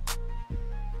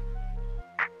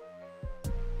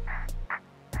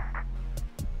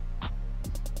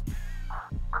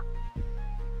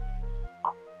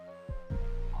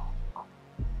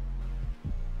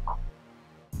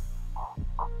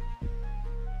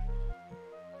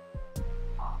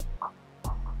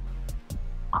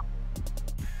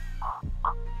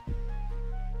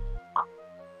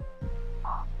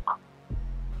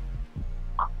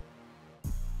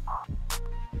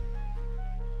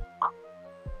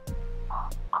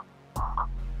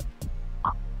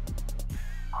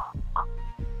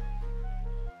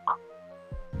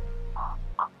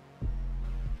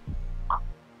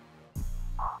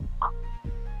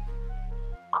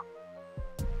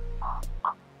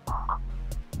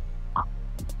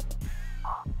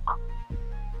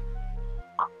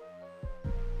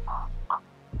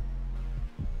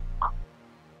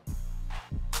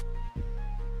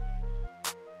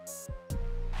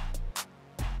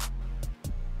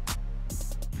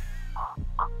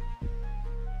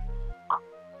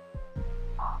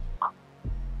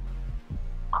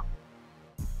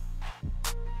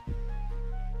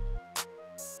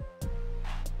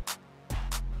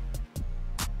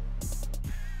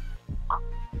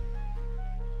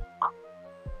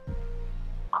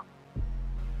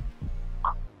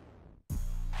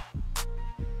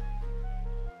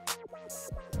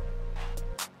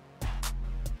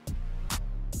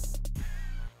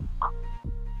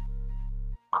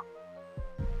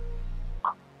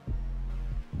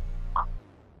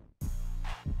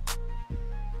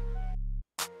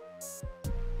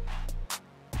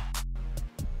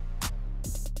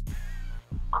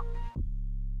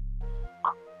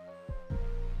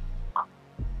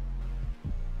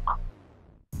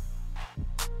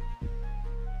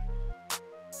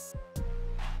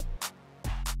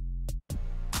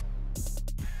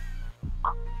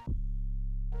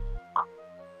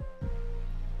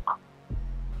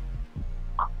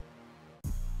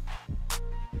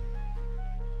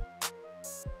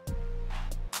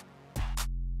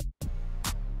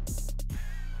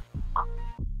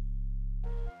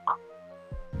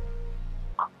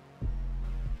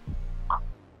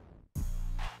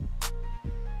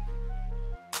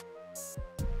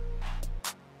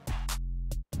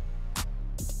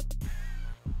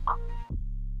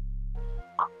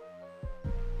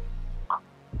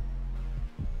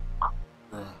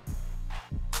 Bro.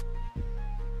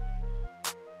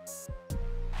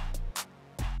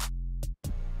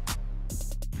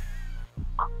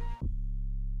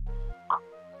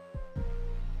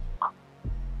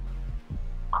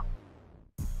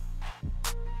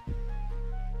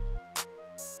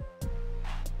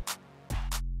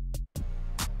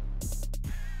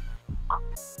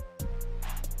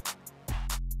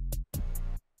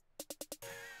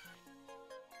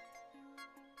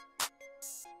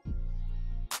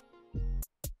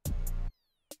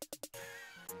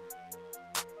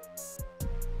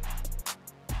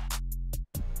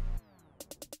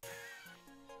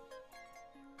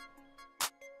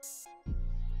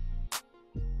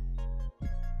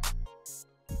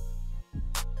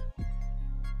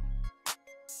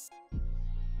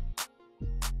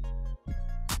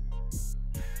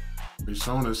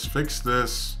 Personas, fix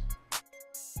this.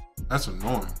 That's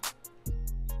annoying.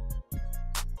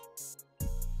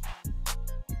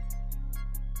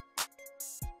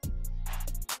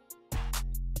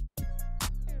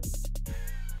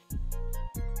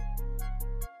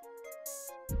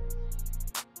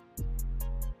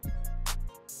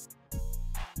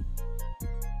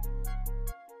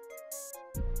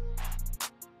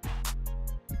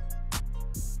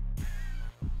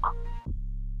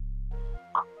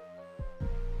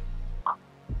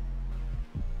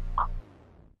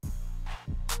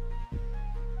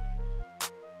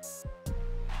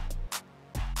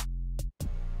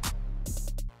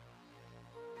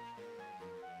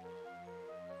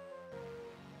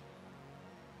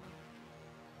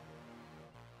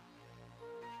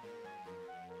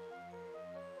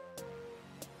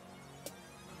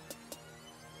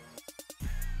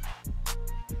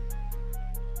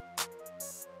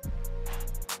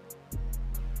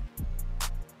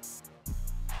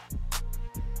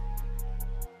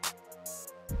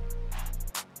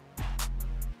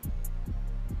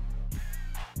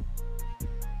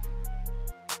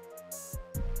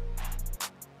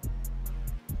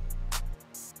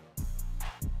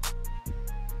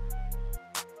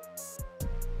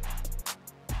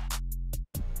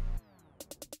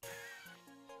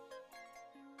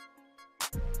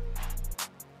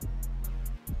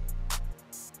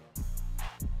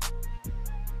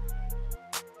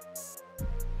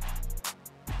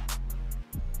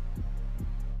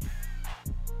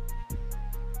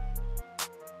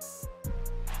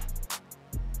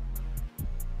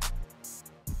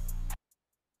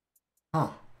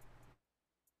 Huh.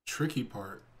 Tricky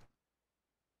part.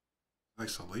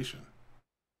 Isolation.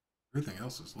 Everything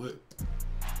else is lit.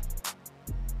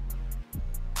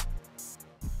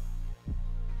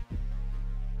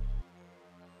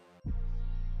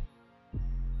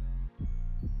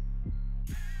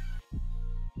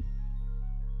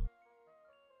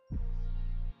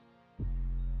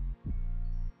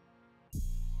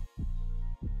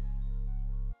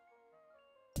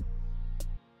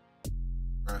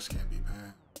 Grass can't be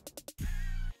panned.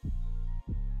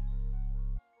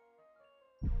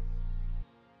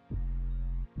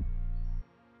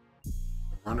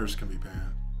 Runners can be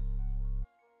panned.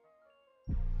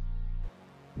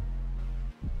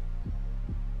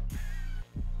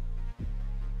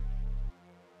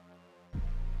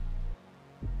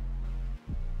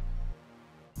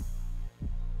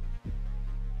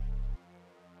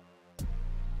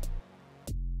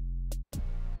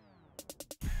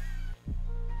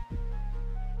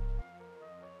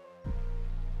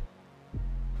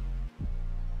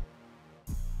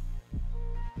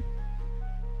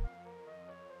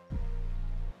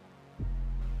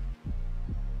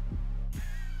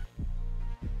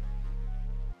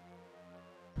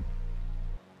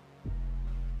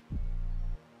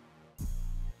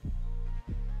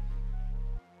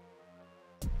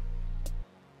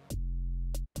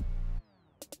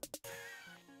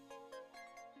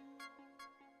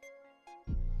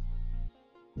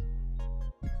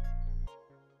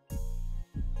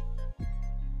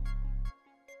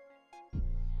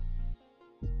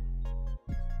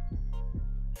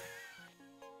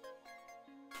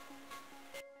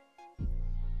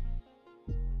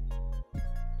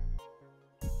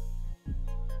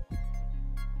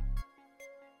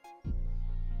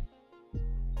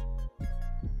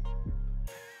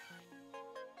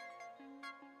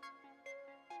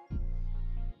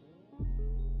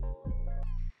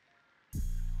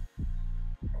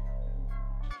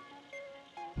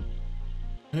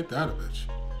 Ain't that a bitch?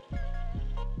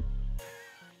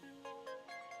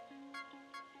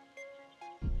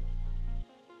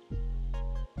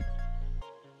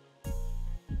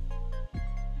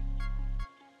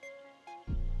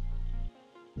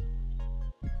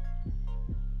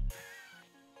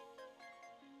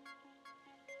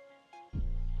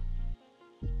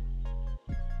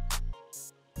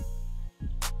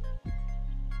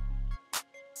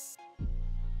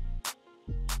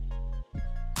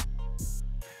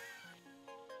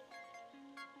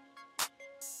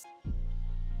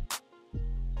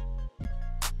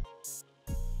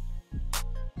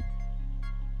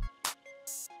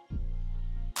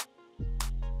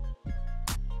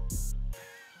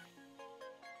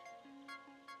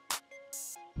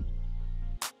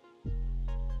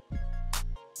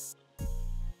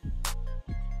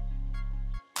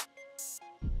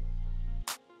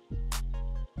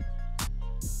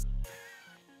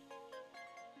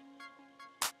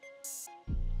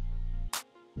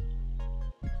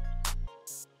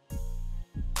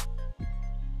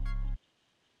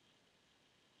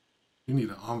 You need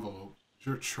an envelope.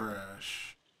 You're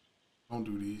trash. Don't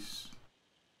do these.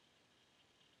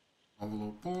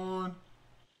 Envelope on.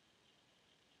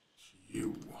 It's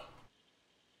you.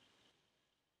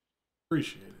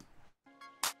 Appreciate it.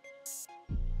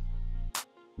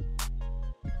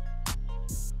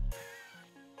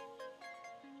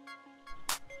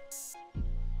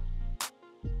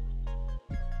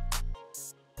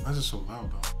 Why is it so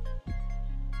loud though?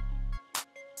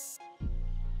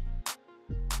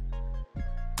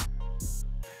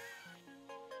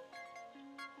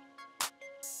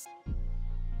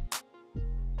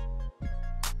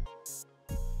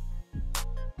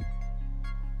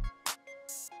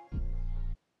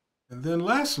 And then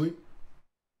lastly,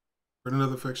 we're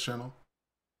another effects channel.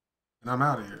 And I'm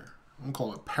out of here. I'm gonna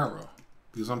call it para.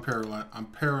 Because I'm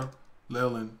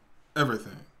paralleling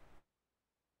everything.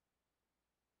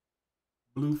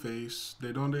 Blue face.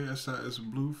 De donde esa es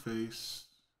blue face?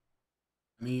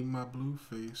 I need my blue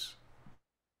face.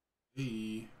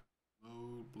 Hey.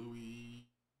 Load bluey.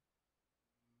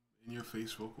 In your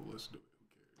face vocal. Let's do it. Who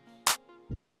cares?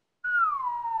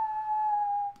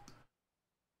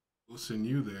 We'll send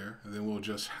you there, and then we'll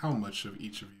adjust how much of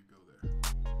each of you go there.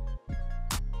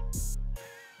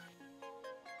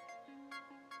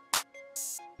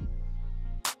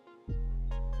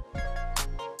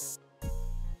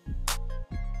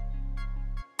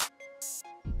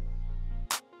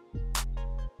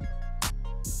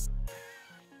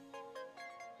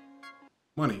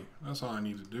 Money, that's all I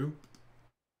need to do.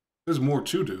 There's more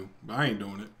to do, but I ain't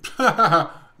doing it.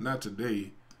 Not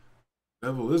today.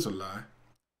 Devil is a lie.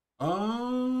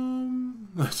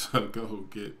 Let's go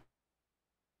get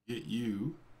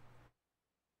you.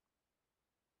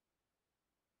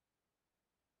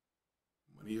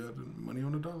 Money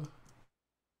on the dollar.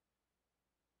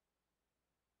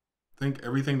 I think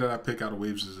everything that I pick out of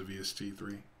Waves is a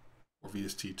VST3 or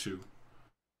VST2.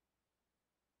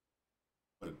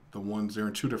 But the ones, they're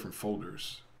in two different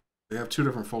folders. They have two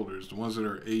different folders. The ones that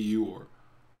are AU or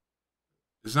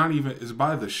it's not even, it's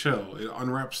by the shell. It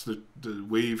unwraps the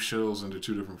wave shells into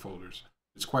two different folders.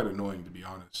 It's quite annoying, to be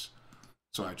honest.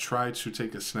 So I try to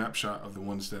take a snapshot of the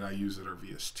ones that I use that are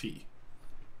VST.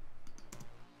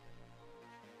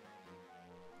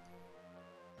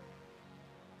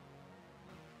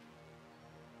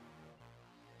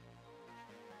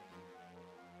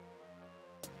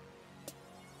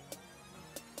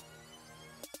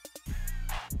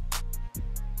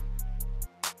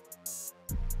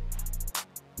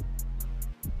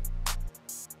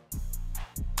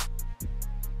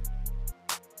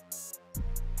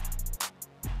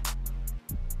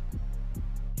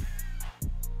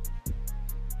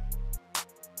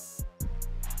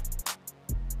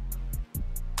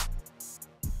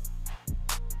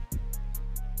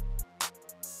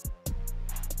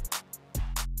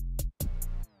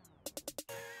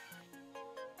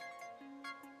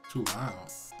 Too loud.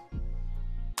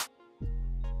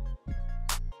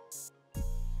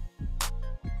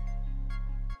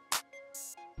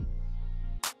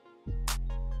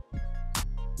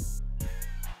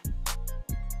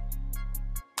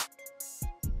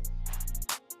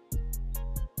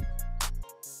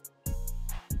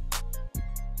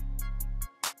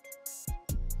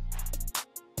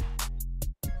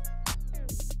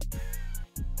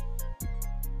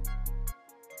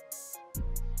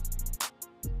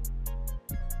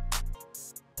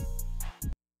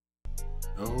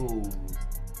 Oh.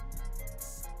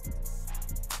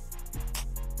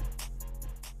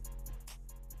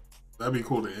 That'd be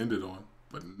cool to end it on,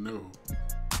 but no.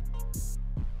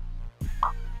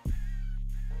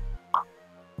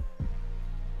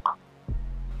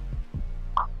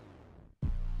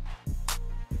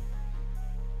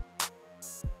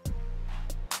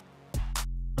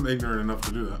 I'm ignorant enough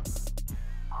to do that.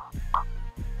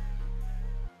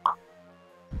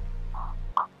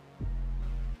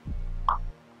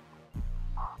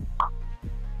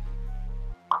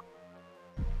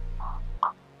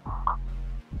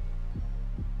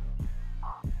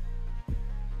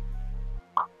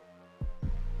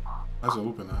 Let's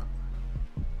open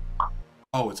that.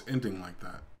 Oh, it's ending like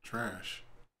that. Trash.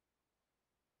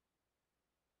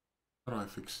 How do I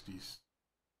fix these?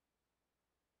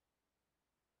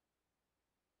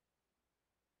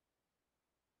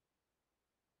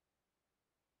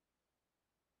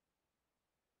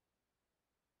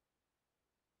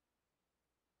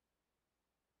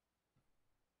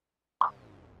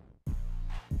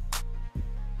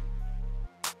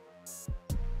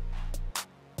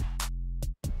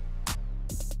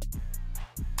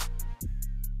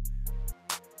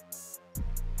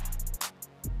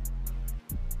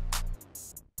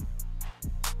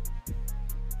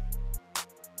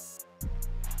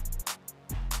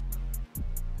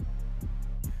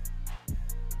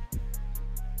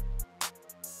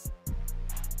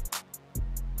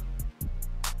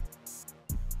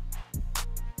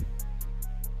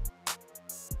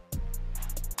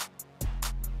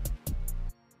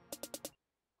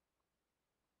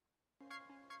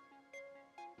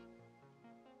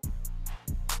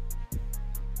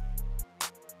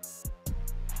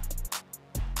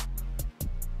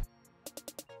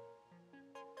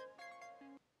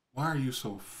 Why are you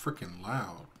so freaking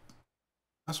loud?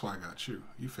 That's why I got you.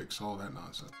 You fix all that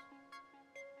nonsense.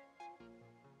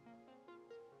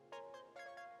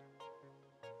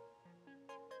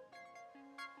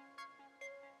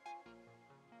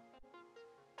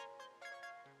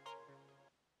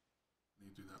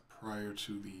 Need to do that prior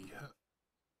to the after that one.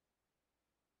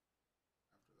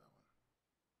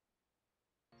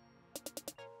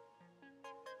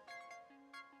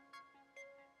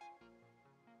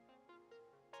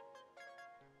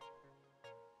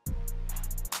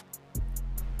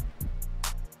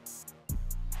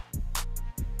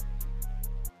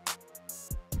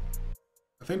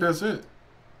 I think that's it.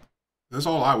 That's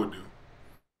all I would do.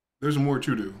 There's more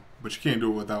to do, but you can't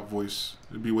do it without voice.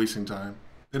 It'd be wasting time.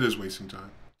 It is wasting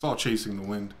time. It's all chasing the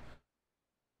wind.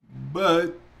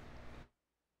 But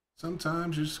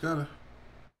sometimes you just gotta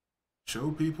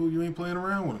show people you ain't playing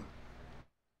around with them.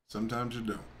 Sometimes you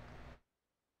don't.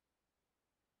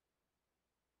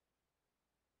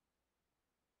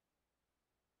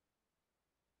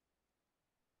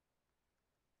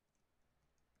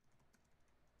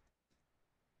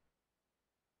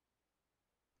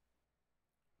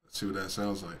 Let's see what that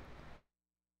sounds like.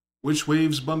 Which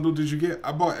Waves bundle did you get?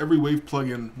 I bought every Wave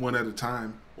plugin one at a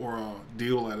time. or a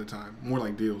deal at a time. More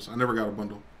like deals. I never got a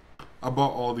bundle. I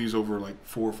bought all these over like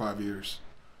 4 or 5 years.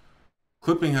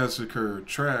 Clipping has occurred.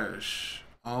 Trash.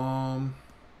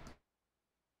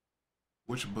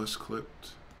 Which bus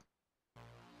clipped?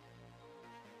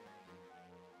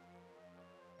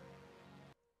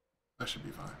 That should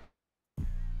be fine.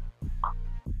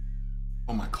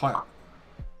 Oh, my clap.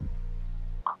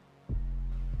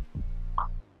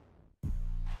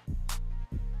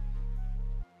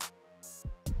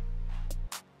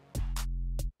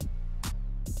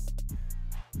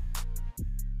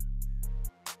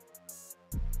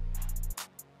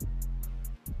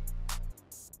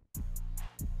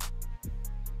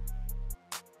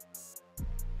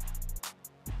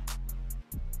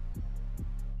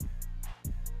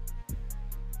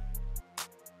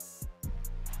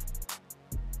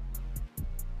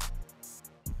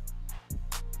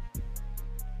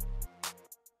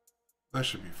 That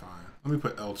should be fine. Let me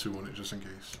put L2 on it just in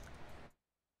case.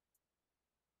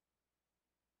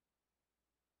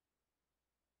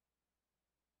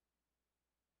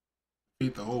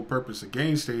 Defeat the whole purpose of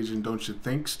gain staging, don't you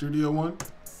think, Studio One?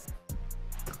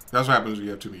 That's what happens when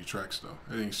you have too many tracks, though.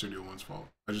 It ain't Studio One's fault.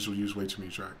 I just would use way too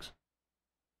many tracks.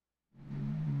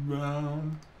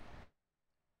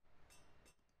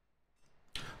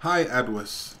 Hi,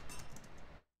 Adwis.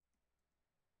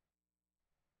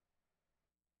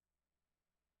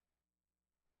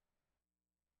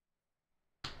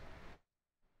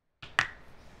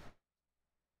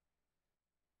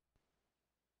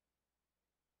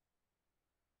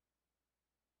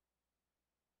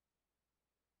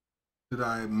 Did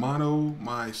I mono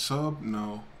my sub?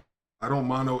 No. I don't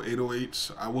mono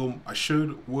 808s. I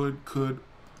should, would, could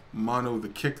mono the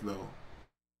kick though.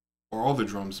 Or all the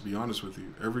drums, to be honest with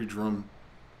you. Every drum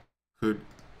could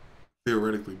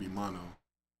theoretically be mono.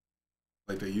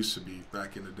 Like they used to be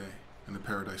back in the day in the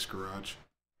Paradise Garage.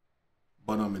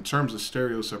 But in terms of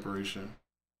stereo separation,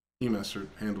 Keymaster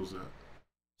handles that.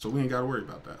 So we ain't gotta worry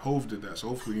about that. Hove did that, so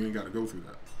hopefully you ain't gotta go through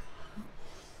that.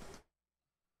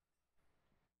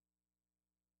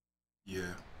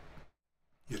 Yeah.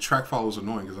 Your track follow is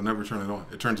annoying because I never turn it on.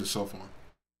 It turns itself on.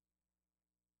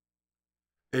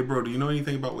 Hey bro, do you know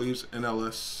anything about Waves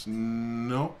NLS?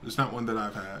 No, it's not one that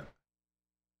I've had.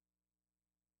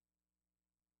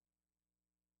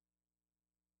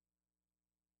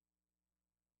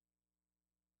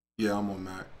 Yeah, I'm on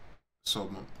Mac. So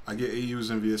I get AUs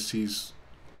and VSTs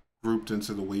grouped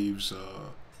into the Waves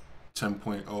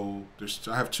 10.0.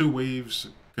 I have 2 Waves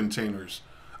containers.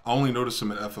 I only noticed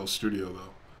them in FL Studio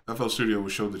though. FL Studio will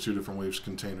show the 2 different Waves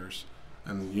containers.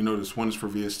 And you notice one's for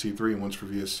VST3 and one's for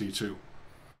VST2.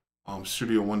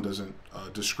 Studio One doesn't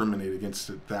discriminate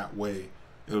against it that way.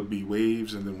 It'll be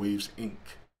Waves and then Waves Inc.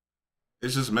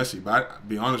 It's just messy, but I'll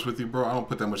be honest with you, bro, I don't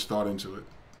put that much thought into it.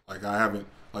 Like I haven't,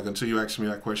 like until you asked me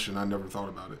that question, I never thought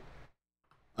about it.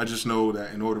 I just know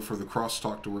that in order for the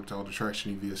crosstalk to work to all the tracks,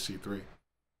 you need VST3.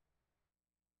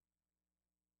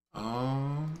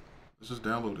 Let's just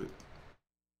download it.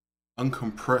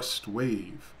 Uncompressed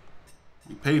wave.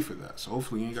 We pay for that, so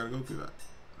hopefully you ain't gotta go through that.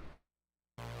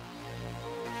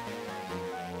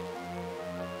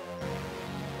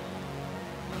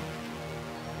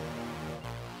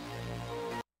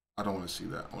 I don't want to see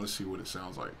that. I want to see what it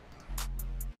sounds like.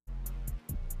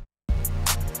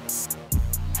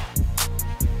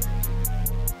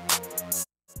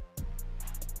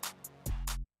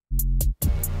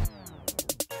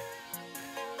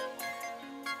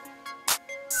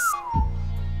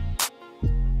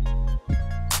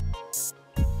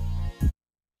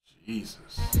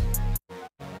 Jesus.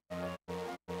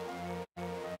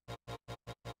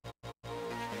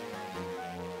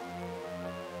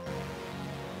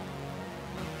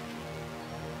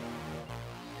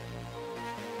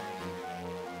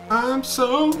 I'm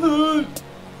so good.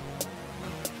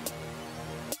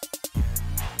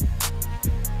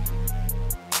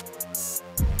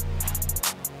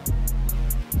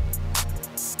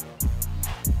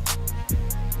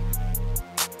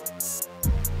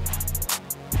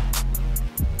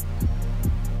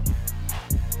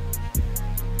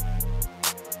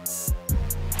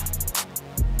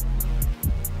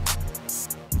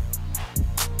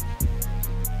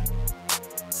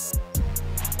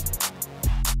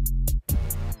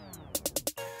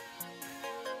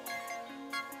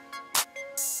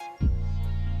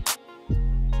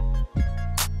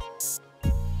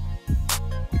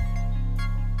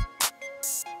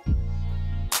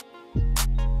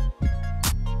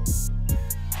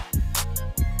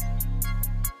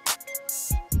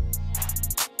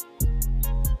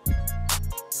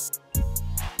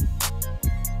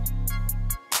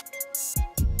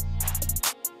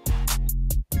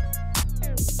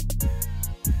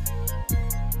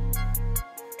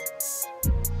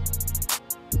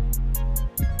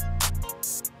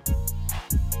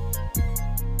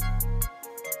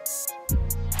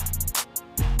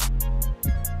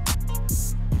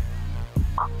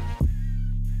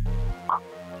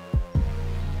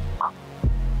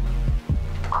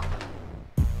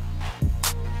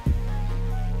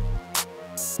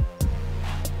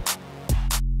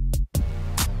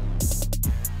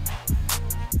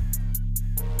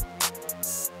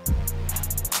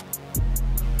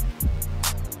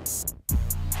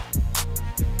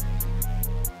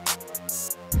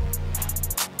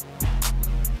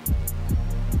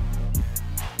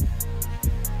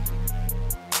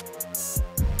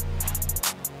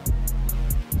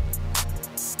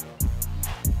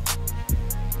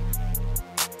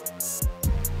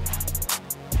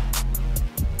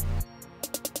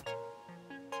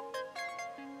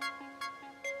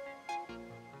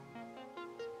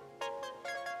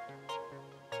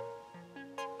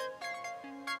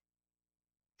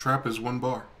 Trap is 1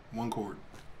 bar, 1 chord.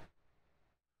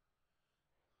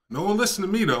 No one listen to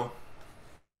me though.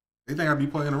 They think I be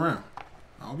playing around.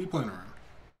 I don't be playing around.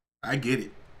 I get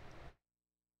it.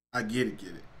 I get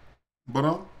it.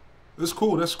 But it's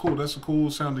cool. That's cool. That's a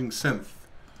cool sounding synth.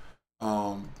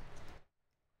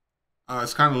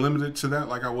 It's kind of limited to that,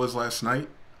 like I was last night.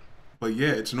 But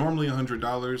yeah, it's normally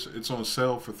 $100. It's on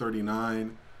sale for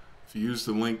 $39. If you use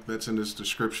the link that's in this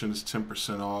description, it's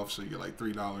 10% off, so you get like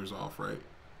 $3 off, right?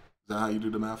 Is that how you do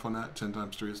the math on that? 10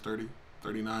 times 3 is 30.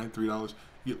 39, $3.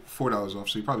 You get $4 off,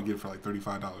 so you probably get it for like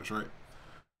 $35, right?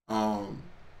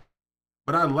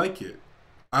 But I like it.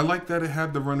 I like that it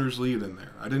had the runner's lead in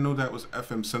there. I didn't know that was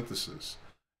FM synthesis.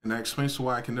 And that explains to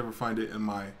why I can never find it in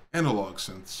my analog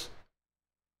synths.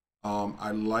 I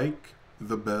like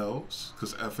the bells,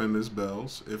 because FM is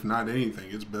bells. If not anything,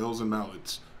 it's bells and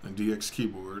mallets and DX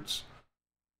keyboards.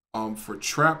 For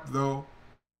trap, though,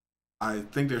 I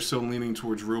think they're still leaning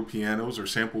towards real pianos or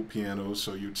sampled pianos,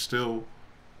 so you'd still,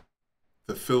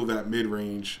 to fill that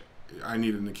mid-range, I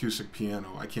need an acoustic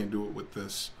piano. I can't do it with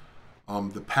this.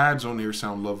 The pads on here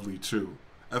sound lovely too.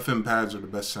 FM pads are the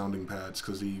best sounding pads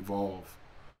because they evolve.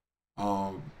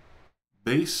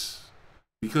 Bass,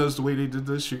 because the way they did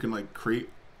this, you can like create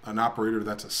an operator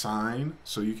that's a sine,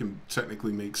 so you can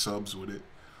technically make subs with it.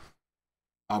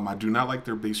 I do not like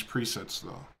their bass presets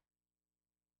though.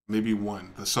 Maybe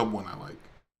one, the sub one I like.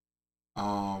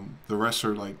 The rest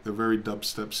are like, they're very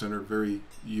dubstep centered, very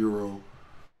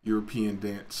European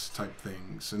dance type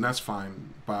things, and that's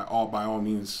fine by all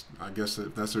means. I guess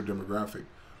that's their demographic,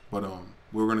 but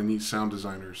we're gonna need sound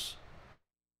designers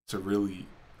to really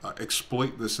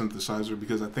exploit the synthesizer,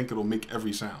 because I think it'll make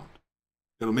every sound.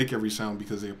 It'll make every sound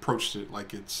because they approached it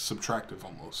like it's subtractive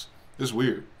almost. It's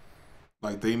weird.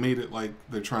 Like they made it like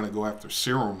they're trying to go after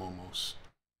Serum almost.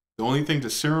 The only thing to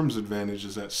Serum's advantage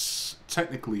is that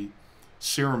technically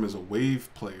Serum is a wave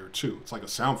player too. It's like a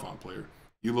sound font player.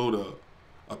 You load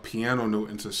a piano note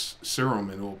into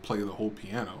Serum and it'll play the whole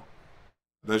piano.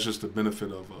 That's just the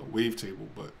benefit of a wavetable,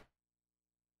 but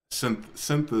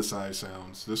synthesized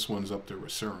sounds, this one's up there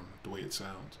with Serum, the way it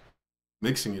sounds.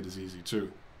 Mixing it is easy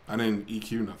too. I didn't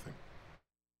EQ nothing.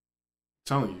 I'm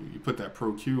telling you, you put that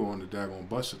Pro Q on the daggone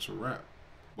bus, it's a wrap.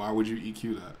 Why would you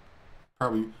EQ that?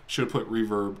 Probably should have put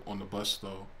reverb on the bus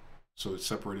though, so it's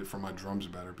separated from my drums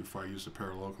better before I use the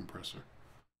parallel compressor.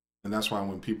 And that's why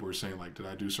when people are saying like, did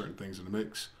I do certain things in the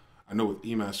mix? I know with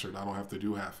E-Mastered, I don't have to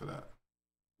do half of that.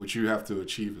 What you have to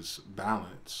achieve is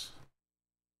balance,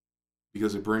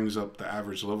 because it brings up the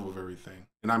average level of everything.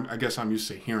 And I guess I'm used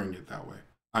to hearing it that way.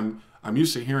 I'm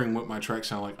used to hearing what my tracks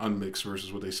sound like unmixed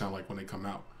versus what they sound like when they come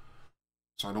out.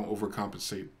 So I don't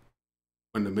overcompensate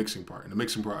in the mixing part. In the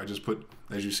mixing part, I just put,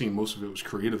 as you've seen, most of it was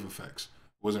creative effects.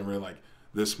 It wasn't really like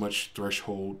this much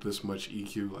threshold, this much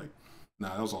EQ. Like, nah,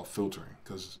 that was all filtering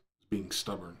because it's being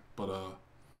stubborn. But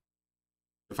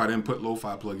if I didn't put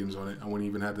lo-fi plugins on it, I wouldn't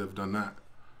even have to have done that.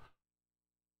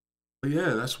 But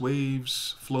yeah, that's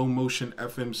Waves, Flow Motion,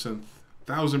 FM Synth,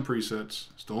 1,000 presets.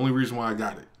 It's the only reason why I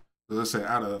got it. As I said,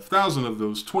 out of 1,000 of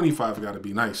those, 25 got to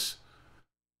be nice.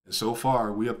 And so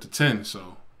far, we up to 10,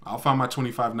 so I'll find my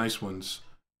 25 nice ones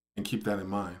and keep that in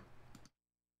mind.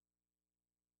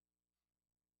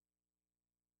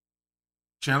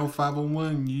 Channel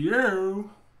 501, yeah.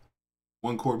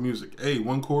 1 chord music. Hey,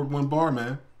 1 chord, 1 bar,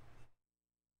 man.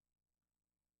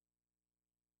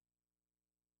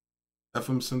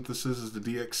 FM synthesis is the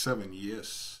DX7,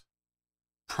 yes.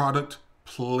 Product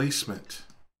placement.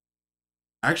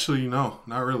 Actually, no,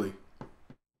 not really.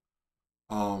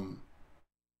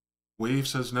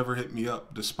 Waves has never hit me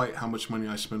up, despite how much money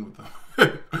I spend with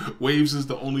them. Waves is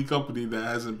the only company that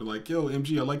hasn't been like, yo,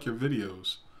 MG, I like your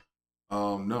videos.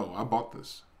 No, I bought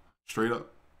this. Straight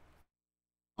up.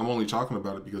 I'm only talking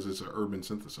about it because it's an urban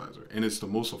synthesizer, and it's the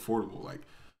most affordable. Like,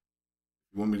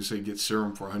 you want me to say get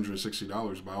Serum for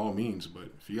 $160, by all means,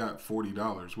 but if you got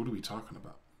 $40, what are we talking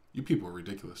about? You people are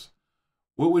ridiculous.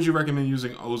 What would you recommend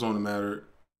using Ozone on Matter?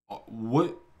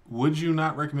 What would you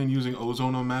not recommend using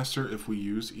Ozone on Master if we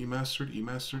use E-Mastered?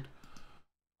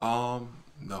 No.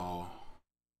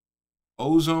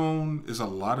 Ozone is a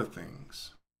lot of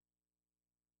things.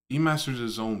 E-Mastered is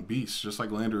its own beast, just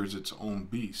like Lander is its own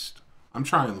beast. I'm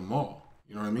trying them all.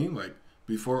 You know what I mean? Like,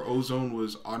 before Ozone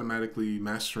was automatically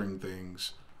mastering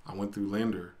things, I went through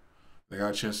Lander. I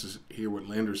got a chance to hear what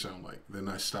Lander sound like. Then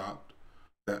I stopped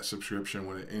that subscription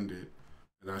when it ended.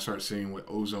 And I started seeing what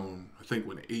Ozone, I think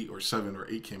when 8 or 7 or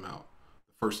 8 came out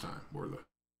the first time, or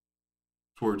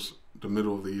towards the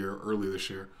middle of the year, early this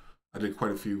year. I did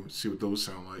quite a few, see what those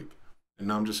sound like. And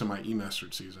now I'm just in my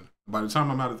E-Mastered season. By the time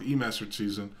I'm out of the E-Mastered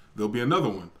season, there'll be another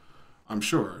one. I'm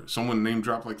sure someone name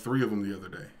dropped like 3 of them the other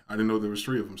day. I didn't know there was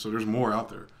 3 of them, so there's more out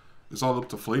there. It's all up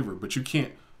to flavor, but you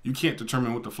can't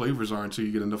determine what the flavors are until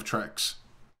you get enough tracks,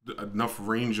 enough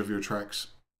range of your tracks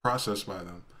processed by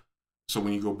them. So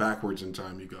when you go backwards in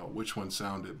time, you go, which one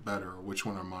sounded better, or which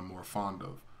one am I more fond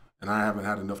of? And I haven't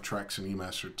had enough tracks in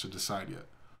eMaster to decide yet.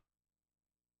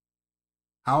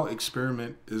 How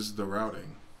experiment is the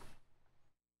routing?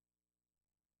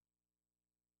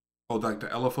 Oh, like the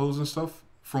LFOs and stuff?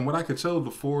 From what I could tell,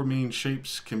 the 4 main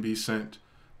shapes can be sent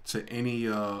to any,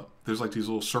 there's like these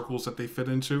little circles that they fit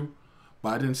into, but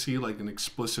I didn't see like an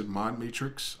explicit mod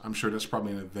matrix. I'm sure that's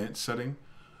probably an advanced setting.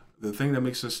 The thing that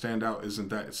makes this stand out isn't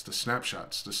that, it's the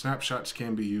snapshots. The snapshots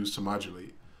can be used to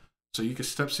modulate. So you can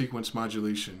step sequence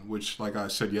modulation, which like I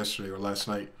said yesterday or last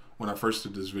night when I first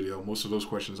did this video, most of those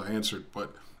questions I answered,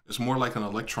 but it's more like an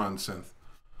electron synth,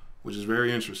 which is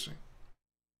very interesting.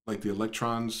 Like the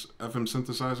Electrons FM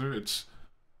synthesizer, it's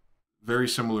very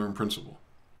similar in principle.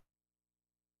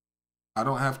 I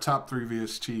don't have top 3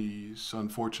 VSTs,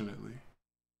 unfortunately,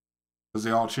 because they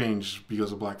all changed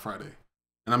because of Black Friday.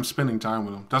 And I'm spending time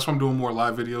with them. That's why I'm doing more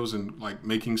live videos and like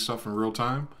making stuff in real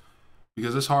time,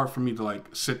 because it's hard for me to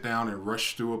like sit down and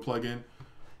rush through a plugin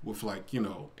with like, you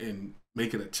know, and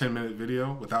make it a 10-minute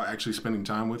video without actually spending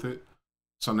time with it.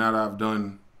 So now that I've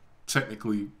done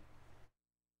technically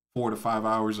 4 to 5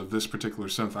 hours of this particular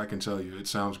synth, I can tell you it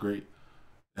sounds great.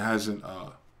 It hasn't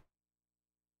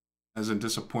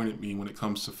disappointed me when it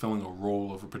comes to filling a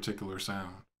role of a particular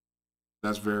sound.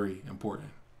 That's very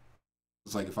important.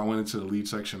 It's like if I went into the lead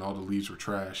section, all the leads were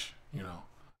trash, you know,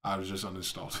 I would just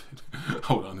uninstalled it.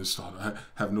 I would uninstall it. I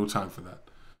have no time for that.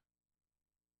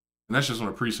 And that's just on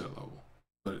a preset level.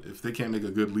 But if they can't make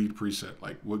a good lead preset,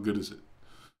 like what good is it?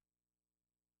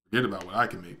 Forget about what I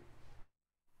can make.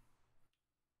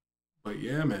 But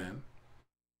yeah, man.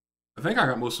 I think I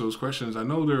got most of those questions. I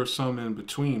know there are some in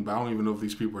between, but I don't even know if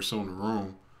these people are still in the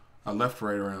room. I left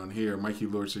right around here. Mikey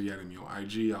Lord said he had me on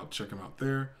IG. I'll check him out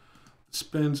there.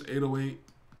 Spins 808.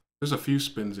 There's a few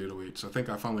Spins 808s. I think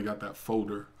I finally got that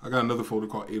folder. I got another folder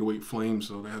called 808 Flames,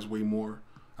 so that has way more.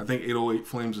 I think 808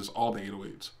 Flames is all the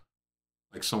 808s.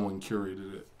 Like someone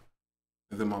curated it.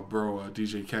 And then my bro,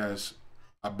 DJ Kaz,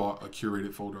 I bought a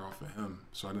curated folder off of him,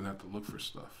 so I didn't have to look for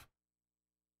stuff.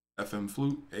 FM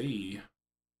Flute, hey.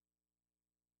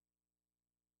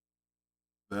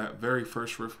 That very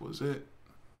first riff was it.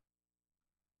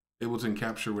 Ableton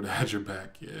Capture would have had your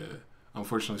back, yeah.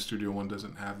 Unfortunately, Studio One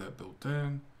doesn't have that built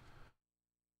in.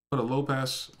 Put a low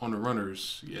pass on the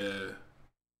runners, yeah.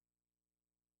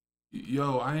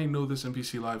 Yo, I ain't know this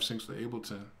MPC Live syncs to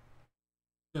Ableton.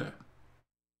 Yeah.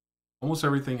 Almost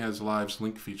everything has Live's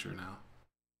link feature now.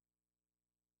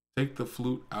 Take the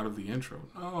flute out of the intro.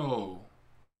 No.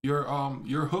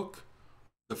 Your hook,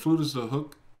 the flute is the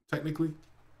hook, technically.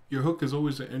 Your hook is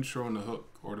always the intro and the hook,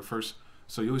 or the first,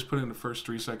 so you always put in the first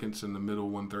 3 seconds and the middle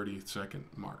 1/30-second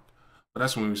mark. But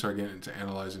that's when we start getting into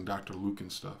analyzing Dr. Luke and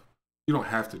stuff. You don't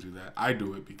have to do that. I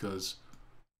do it because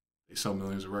they sell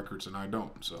millions of records and I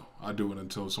don't. So I do it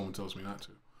until someone tells me not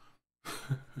to.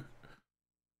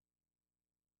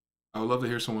 I would love to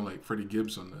hear someone like Freddie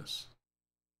Gibbs on this.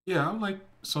 Yeah, I'm like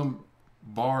some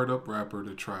barred up rapper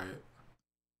to try it.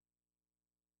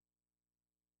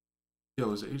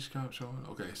 Yo, is the H count showing?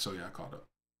 Okay, so yeah, I caught up.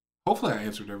 Hopefully I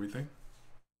answered everything.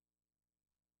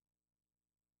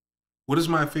 What is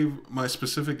my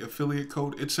specific affiliate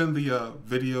code? It's in the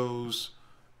videos,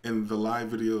 in the live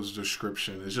videos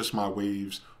description. It's just my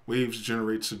Waves. Waves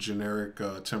generates a generic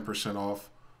 10% off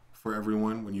for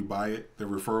everyone when you buy it. The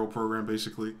referral program,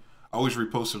 basically. I always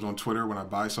repost it on Twitter when I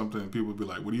buy something, and people would be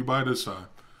like, what do you buy this time?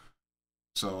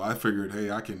 So I figured, hey,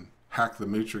 I can hack the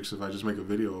matrix if I just make a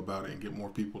video about it and get more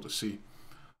people to see.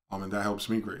 And that helps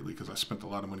me greatly because I spent a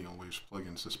lot of money on Waves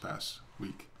plugins this past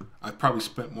week. I probably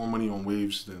spent more money on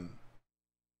Waves than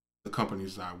the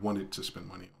companies that I wanted to spend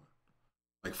money on.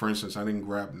 Like, for instance, I didn't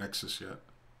grab Nexus yet.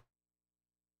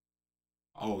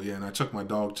 Oh, yeah, and I took my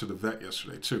dog to the vet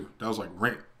yesterday, too. That was like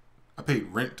rent. I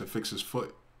paid rent to fix his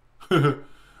foot.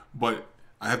 But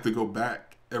I have to go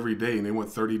back every day, and they want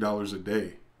 $30 a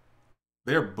day.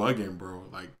 They're bugging, bro.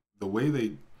 Like, the way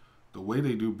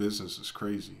they do business is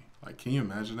crazy. Like, can you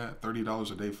imagine that?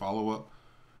 $30 a day follow-up?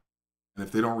 And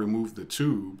if they don't remove the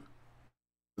tube,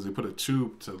 because they put a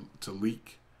tube to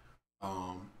leak,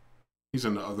 he's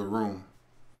in the other room.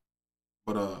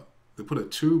 But they put a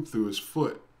tube through his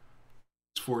foot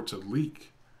for it to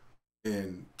leak.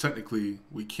 And technically,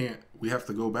 we have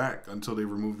to go back until they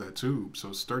remove that tube. So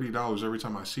it's $30 every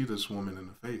time I see this woman in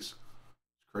the face.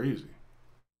 It's crazy.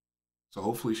 So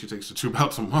hopefully she takes the tube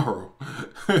out tomorrow.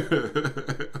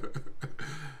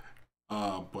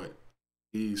 But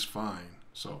He's fine.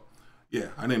 So, yeah,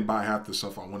 I didn't buy half the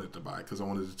stuff I wanted to buy because I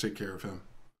wanted to take care of him.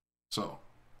 So,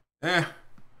 eh,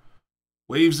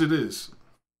 waves it is.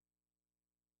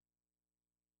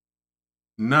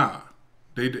 Nah,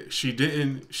 she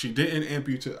didn't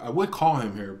amputate. I would call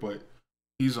him here, but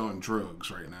he's on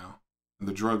drugs right now, and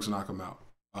the drugs knock him out.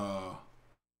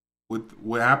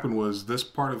 What happened was this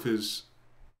part of his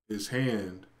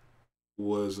hand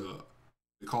was a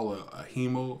they call it a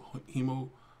hemo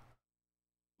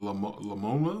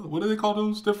lymoma. What do they call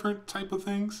those different type of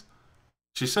things?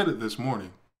 She said it this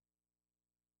morning.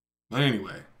 But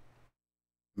anyway,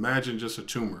 imagine just a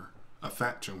tumor, a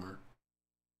fat tumor,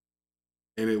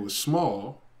 and it was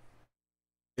small,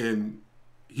 and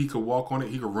he could walk on it.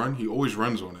 He could run. He always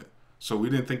runs on it. So we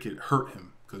didn't think it hurt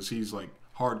him because he's like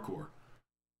hardcore.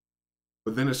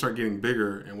 But then it started getting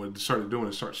bigger, and what it started doing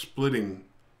is start splitting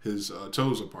his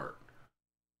toes apart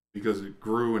because it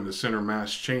grew and the center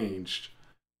mass changed.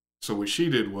 So what she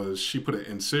did was she put an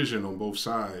incision on both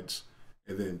sides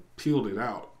and then peeled it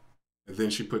out. And then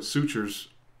she put sutures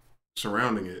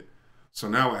surrounding it. So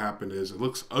now what happened is it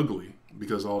looks ugly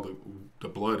because all the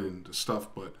blood and the stuff,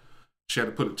 but she had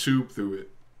to put a tube through it,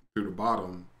 through the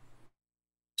bottom.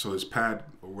 So his pad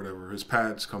or whatever, his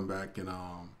pads come back and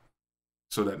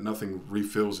so that nothing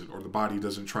refills it or the body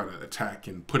doesn't try to attack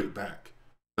and put it back.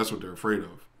 That's what they're afraid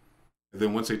of. And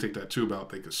then once they take that tube out,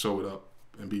 they could sew it up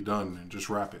and be done and just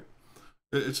wrap it.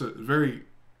 It's a very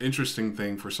interesting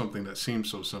thing for something that seems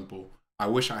so simple. I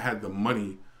wish I had the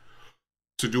money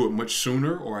to do it much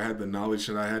sooner, or I had the knowledge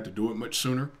that I had to do it much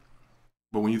sooner.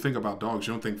 But when you think about dogs,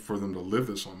 you don't think for them to live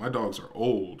this long. My dogs are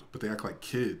old, but they act like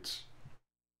kids.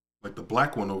 Like the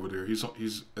black one over there,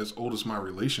 he's as old as my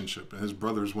relationship, and his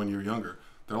brother's 1 year younger.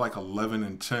 They're like 11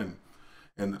 and 10.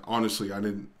 And honestly,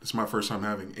 it's my first time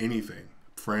having anything,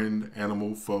 friend,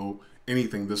 animal, foe,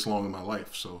 anything this long in my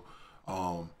life. So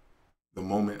the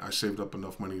moment I saved up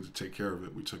enough money to take care of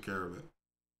it, we took care of it.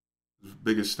 The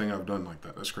biggest thing I've done like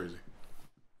that. That's crazy.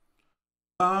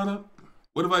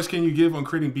 What advice can you give on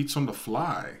creating beats on the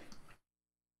fly?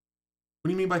 What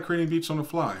do you mean by creating beats on the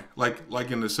fly?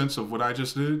 Like in the sense of what I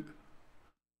just did?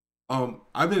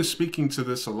 I've been speaking to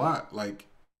this a lot. Like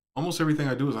almost everything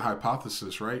I do is a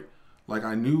hypothesis, right? Like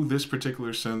I knew this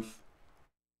particular synth.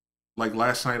 Like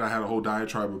last night I had a whole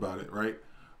diatribe about it, right?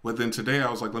 But then today I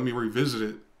was like, let me revisit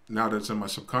it now that it's in my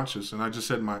subconscious. And I just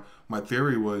said my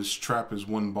theory was trap is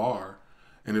 1 bar.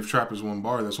 And if trap is 1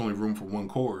 bar, that's only room for 1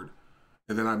 chord.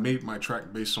 And then I made my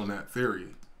track based on that theory,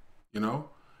 you know?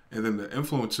 And then the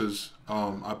influences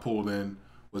I pulled in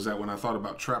was that when I thought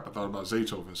about trap, I thought about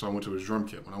Beethoven. So I went to his drum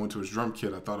kit. When I went to his drum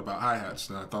kit, I thought about hi-hats.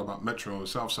 Then I thought about Metro and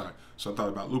Southside. So I thought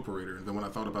about Looperator. And then when I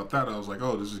thought about that, I was like,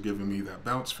 oh, this is giving me that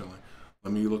bounce feeling.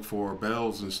 Let me look for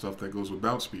bells and stuff that goes with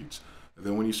bounce beats. And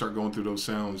then when you start going through those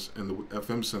sounds in the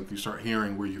FM synth, you start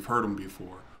hearing where you've heard them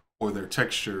before or their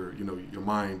texture, you know, your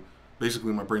mind.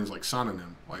 Basically, my brain's like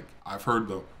synonym. Like I've heard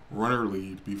the runner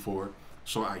lead before,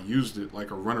 so I used it like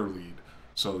a runner lead.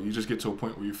 So you just get to a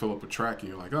point where you fill up a track and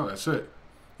you're like, oh, that's it.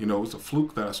 You know, it was a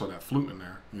fluke that I saw that flute in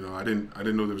there. You know, I didn't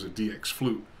know there was a DX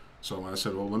flute. So I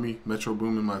said, well, let me Metro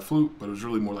Boom in my flute, but it was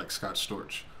really more like Scott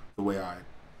Storch, the way I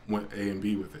went A and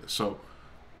B with it. So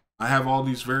I have all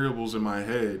these variables in my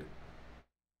head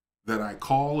that I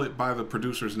call it by the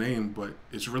producer's name, but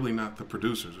it's really not the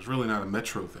producer's. It's really not a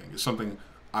Metro thing. It's something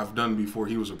I've done before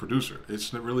he was a producer.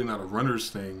 It's really not a runner's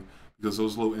thing because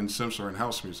those low-end synths are in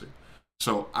house music.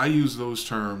 So I use those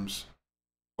terms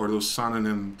or those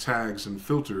synonym tags and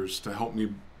filters to help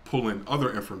me pull in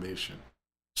other information.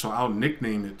 So I'll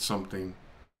nickname it something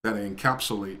that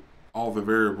encapsulate all the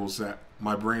variables that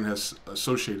my brain has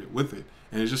associated with it.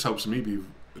 And it just helps me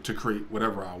to create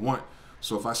whatever I want.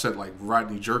 So if I said like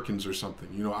Rodney Jerkins or something,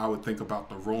 you know, I would think about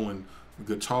the rolling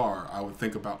guitar. I would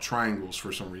think about triangles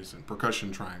for some reason,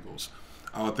 percussion triangles.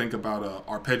 I would think about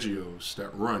arpeggios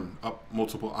that run up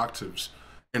multiple octaves.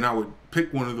 And I would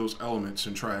pick one of those elements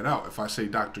and try it out. If I say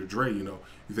Dr. Dre, you know,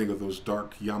 you think of those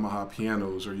dark Yamaha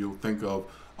pianos, or you'll think of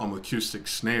acoustic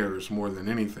snares more than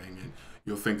anything. And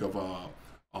you'll think of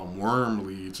worm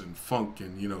leads and funk,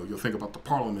 and, you know, you'll think about the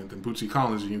Parliament and Bootsy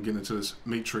Collins, and you get into this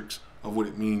matrix of what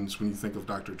it means when you think of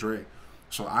Dr. Dre.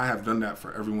 So I have done that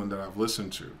for everyone that I've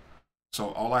listened to.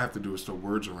 So all I have to do is throw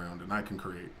words around and I can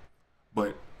create.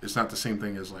 But it's not the same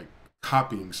thing as like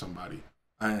copying somebody.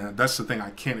 And that's the thing I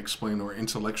can't explain or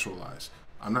intellectualize.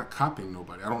 I'm not copying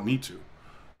nobody. I don't need to.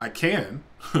 I can.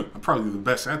 I'm probably the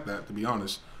best at that, to be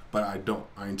honest. But I don't.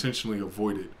 I intentionally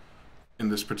avoid it in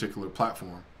this particular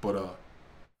platform. But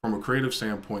from a creative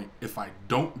standpoint, if I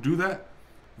don't do that,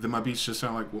 then my beats just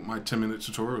sound like what my 10-minute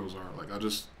tutorials are. Like I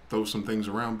just throw some things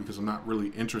around because I'm not really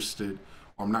interested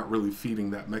or I'm not really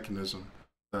feeding that mechanism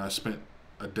that I spent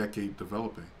a decade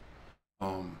developing.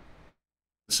 The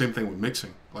same thing with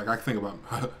mixing. Like I think about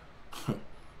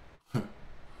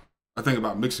I think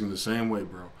about mixing the same way,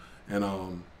 bro. And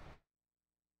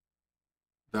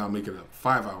then I'll make it a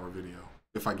 5-hour video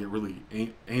if I get really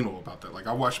anal about that. Like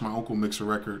I watched my uncle mix a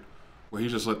record where he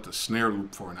just let the snare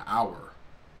loop for an hour.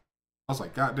 I was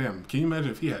like, God damn, can you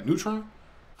imagine if he had Neutron?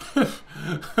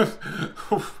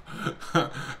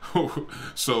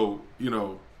 So, you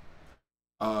know,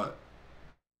 I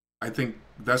think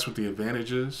that's what the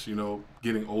advantage is, you know,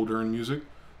 getting older in music.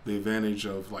 The advantage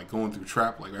of like going through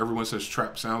trap, like everyone says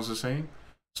trap sounds the same.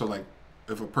 So like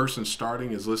if a person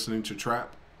starting is listening to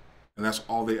trap and that's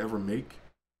all they ever make,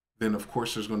 then of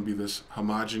course there's going to be this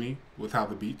homogeny with how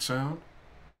the beats sound.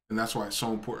 And that's why it's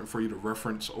so important for you to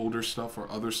reference older stuff or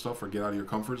other stuff or get out of your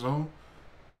comfort zone.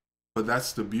 But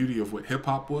that's the beauty of what hip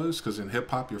hop was, because in hip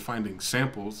hop you're finding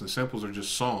samples, and samples are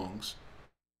just songs.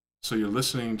 So you're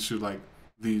listening to like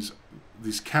these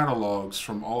catalogs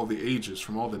from all the ages,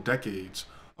 from all the decades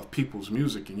of people's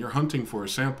music, and you're hunting for a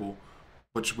sample.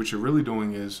 But what you're really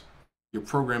doing is you're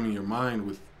programming your mind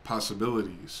with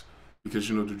possibilities, because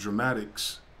you know the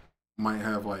dramatics might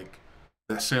have like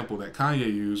that sample that Kanye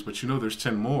used, but you know there's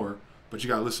 10 more, but you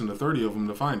gotta listen to 30 of them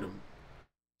to find them.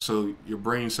 So your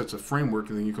brain sets a framework,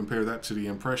 and then you compare that to the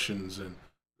impressions and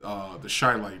the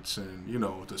shy lights and, you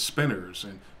know, the spinners,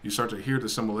 and you start to hear the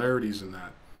similarities in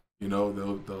that, you know,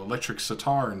 the electric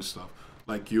sitar and stuff.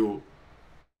 Like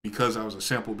because I was a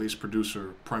sample-based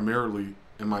producer primarily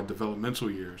in my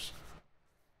developmental years,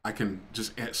 I can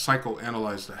just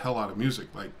psychoanalyze the hell out of music.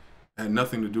 Like it had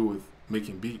nothing to do with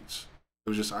making beats. It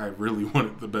was just I really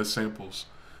wanted the best samples,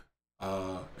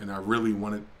 and I really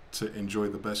wanted to enjoy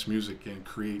the best music and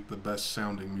create the best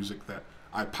sounding music that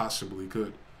I possibly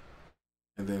could.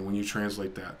 And then when you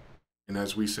translate that, and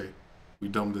as we say, we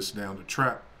dumb this down to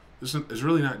trap, it's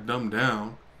really not dumbed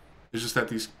down. It's just that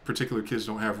these particular kids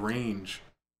don't have range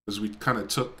because we kind of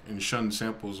took and shunned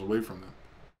samples away from them.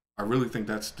 I really think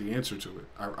that's the answer to it.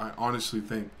 I honestly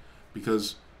think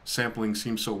because sampling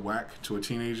seems so whack to a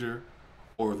teenager,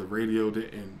 or the radio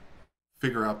didn't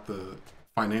figure out the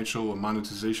financial and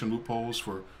monetization loopholes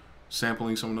for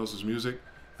sampling someone else's music,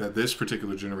 that this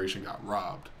particular generation got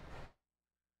robbed.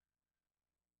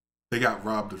 They got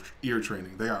robbed of ear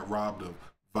training. They got robbed of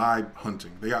vibe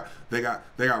hunting. They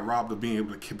got robbed of being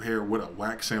able to compare what a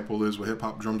whack sample is with hip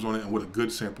hop drums on it and what a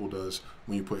good sample does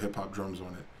when you put hip hop drums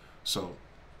on it. So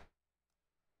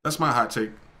that's my hot take.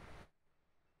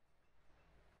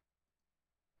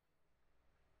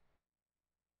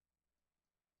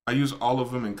 I use all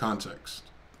of them in context.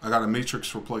 I got a matrix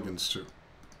for plugins too.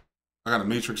 I got a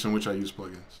matrix in which I use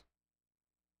plugins.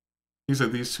 He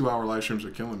said these 2-hour live streams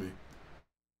are killing me.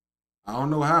 I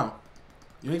don't know how.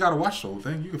 You ain't gotta watch the whole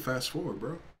thing. You can fast forward,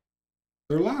 bro.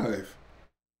 They're live.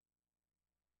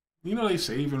 You know they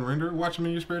save and render. Watch them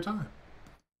in your spare time.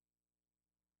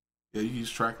 Yeah, you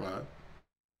use TrackLab.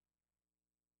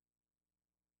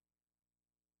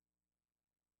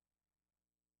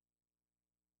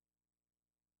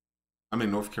 I'm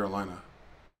in North Carolina.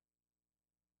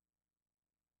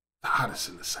 The hottest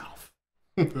in the South.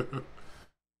 You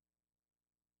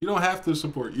don't have to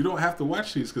support. You don't have to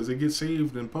watch these because they get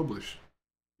saved and published.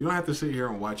 You don't have to sit here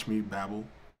and watch me babble.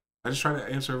 I just try to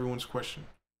answer everyone's question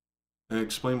and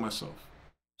explain myself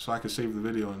so I can save the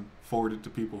video and forward it to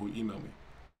people who email me.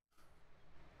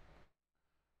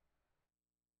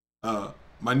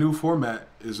 My new format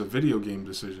is a video game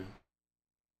decision.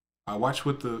 I watch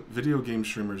what the video game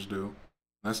streamers do,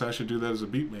 and I say I should do that as a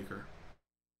beat maker.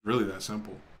 Really that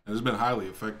simple. And it's been highly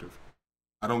effective.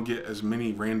 I don't get as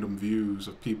many random views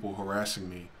of people harassing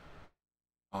me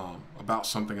about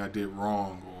something I did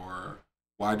wrong, or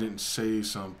why I didn't say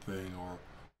something, or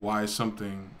why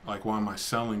am I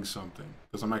selling something?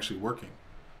 Because I'm actually working.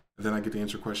 And then I get to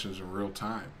answer questions in real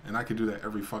time. And I could do that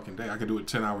every fucking day. I could do it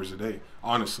 10 hours a day,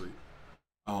 honestly.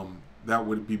 That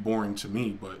would be boring to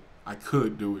me, but I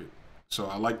could do it. So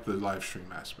I like the live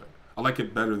stream aspect. I like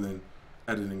it better than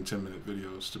editing 10-minute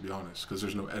videos, to be honest, because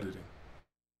there's no editing.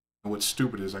 And what's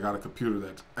stupid is I got a computer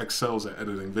that excels at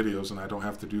editing videos, and I don't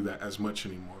have to do that as much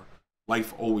anymore.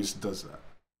 Life always does that.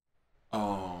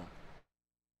 But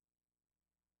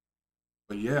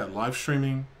yeah, live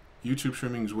streaming, YouTube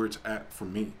streaming is where it's at for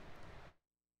me.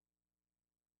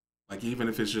 Like even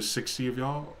if it's just 60 of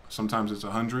y'all, sometimes it's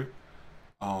 100.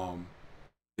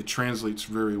 It translates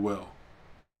very well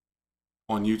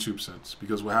on YouTube sense,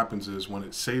 because what happens is when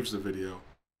it saves the video,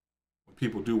 when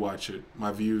people do watch it,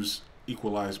 my views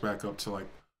equalize back up to like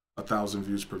 1,000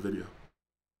 views per video.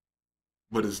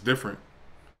 But it's different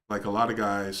Like a lot of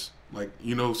guys, like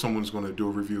you know, someone's going to do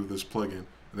a review of this plugin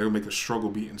and they're going to make a struggle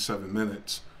beat in 7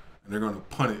 minutes, and they're going to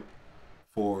punt it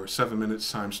for 7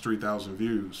 minutes times 3,000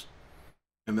 views,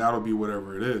 and that'll be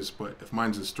whatever it is. But if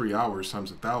mine's is 3 hours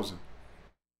times 1,000,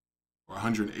 or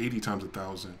 180 times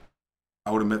 1,000,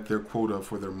 I would have met their quota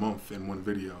for their month in one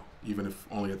video, even if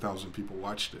only 1,000 people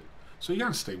watched it. So you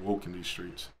gotta stay woke in these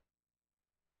streets.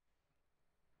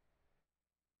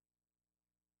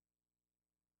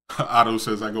 Otto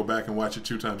says I go back and watch it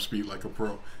 2 times speed like a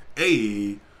pro.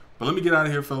 Hey, but let me get out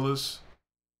of here, fellas.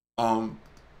 Um,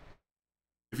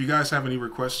 if you guys have any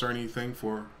requests or anything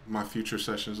for my future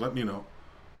sessions, let me know.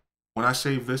 When I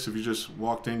save this, if you just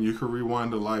walked in, you could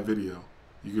rewind the live video.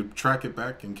 You could track it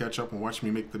back and catch up and watch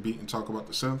me make the beat and talk about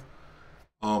the synth.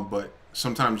 But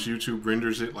sometimes YouTube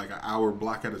renders it like an hour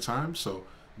block at a time, so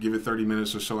give it 30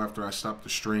 minutes or so after I stop the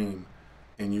stream,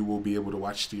 and you will be able to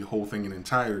watch the whole thing in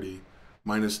entirety,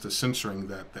 minus the censoring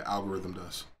that the algorithm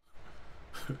does.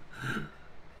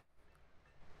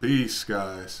 Peace,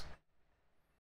 guys.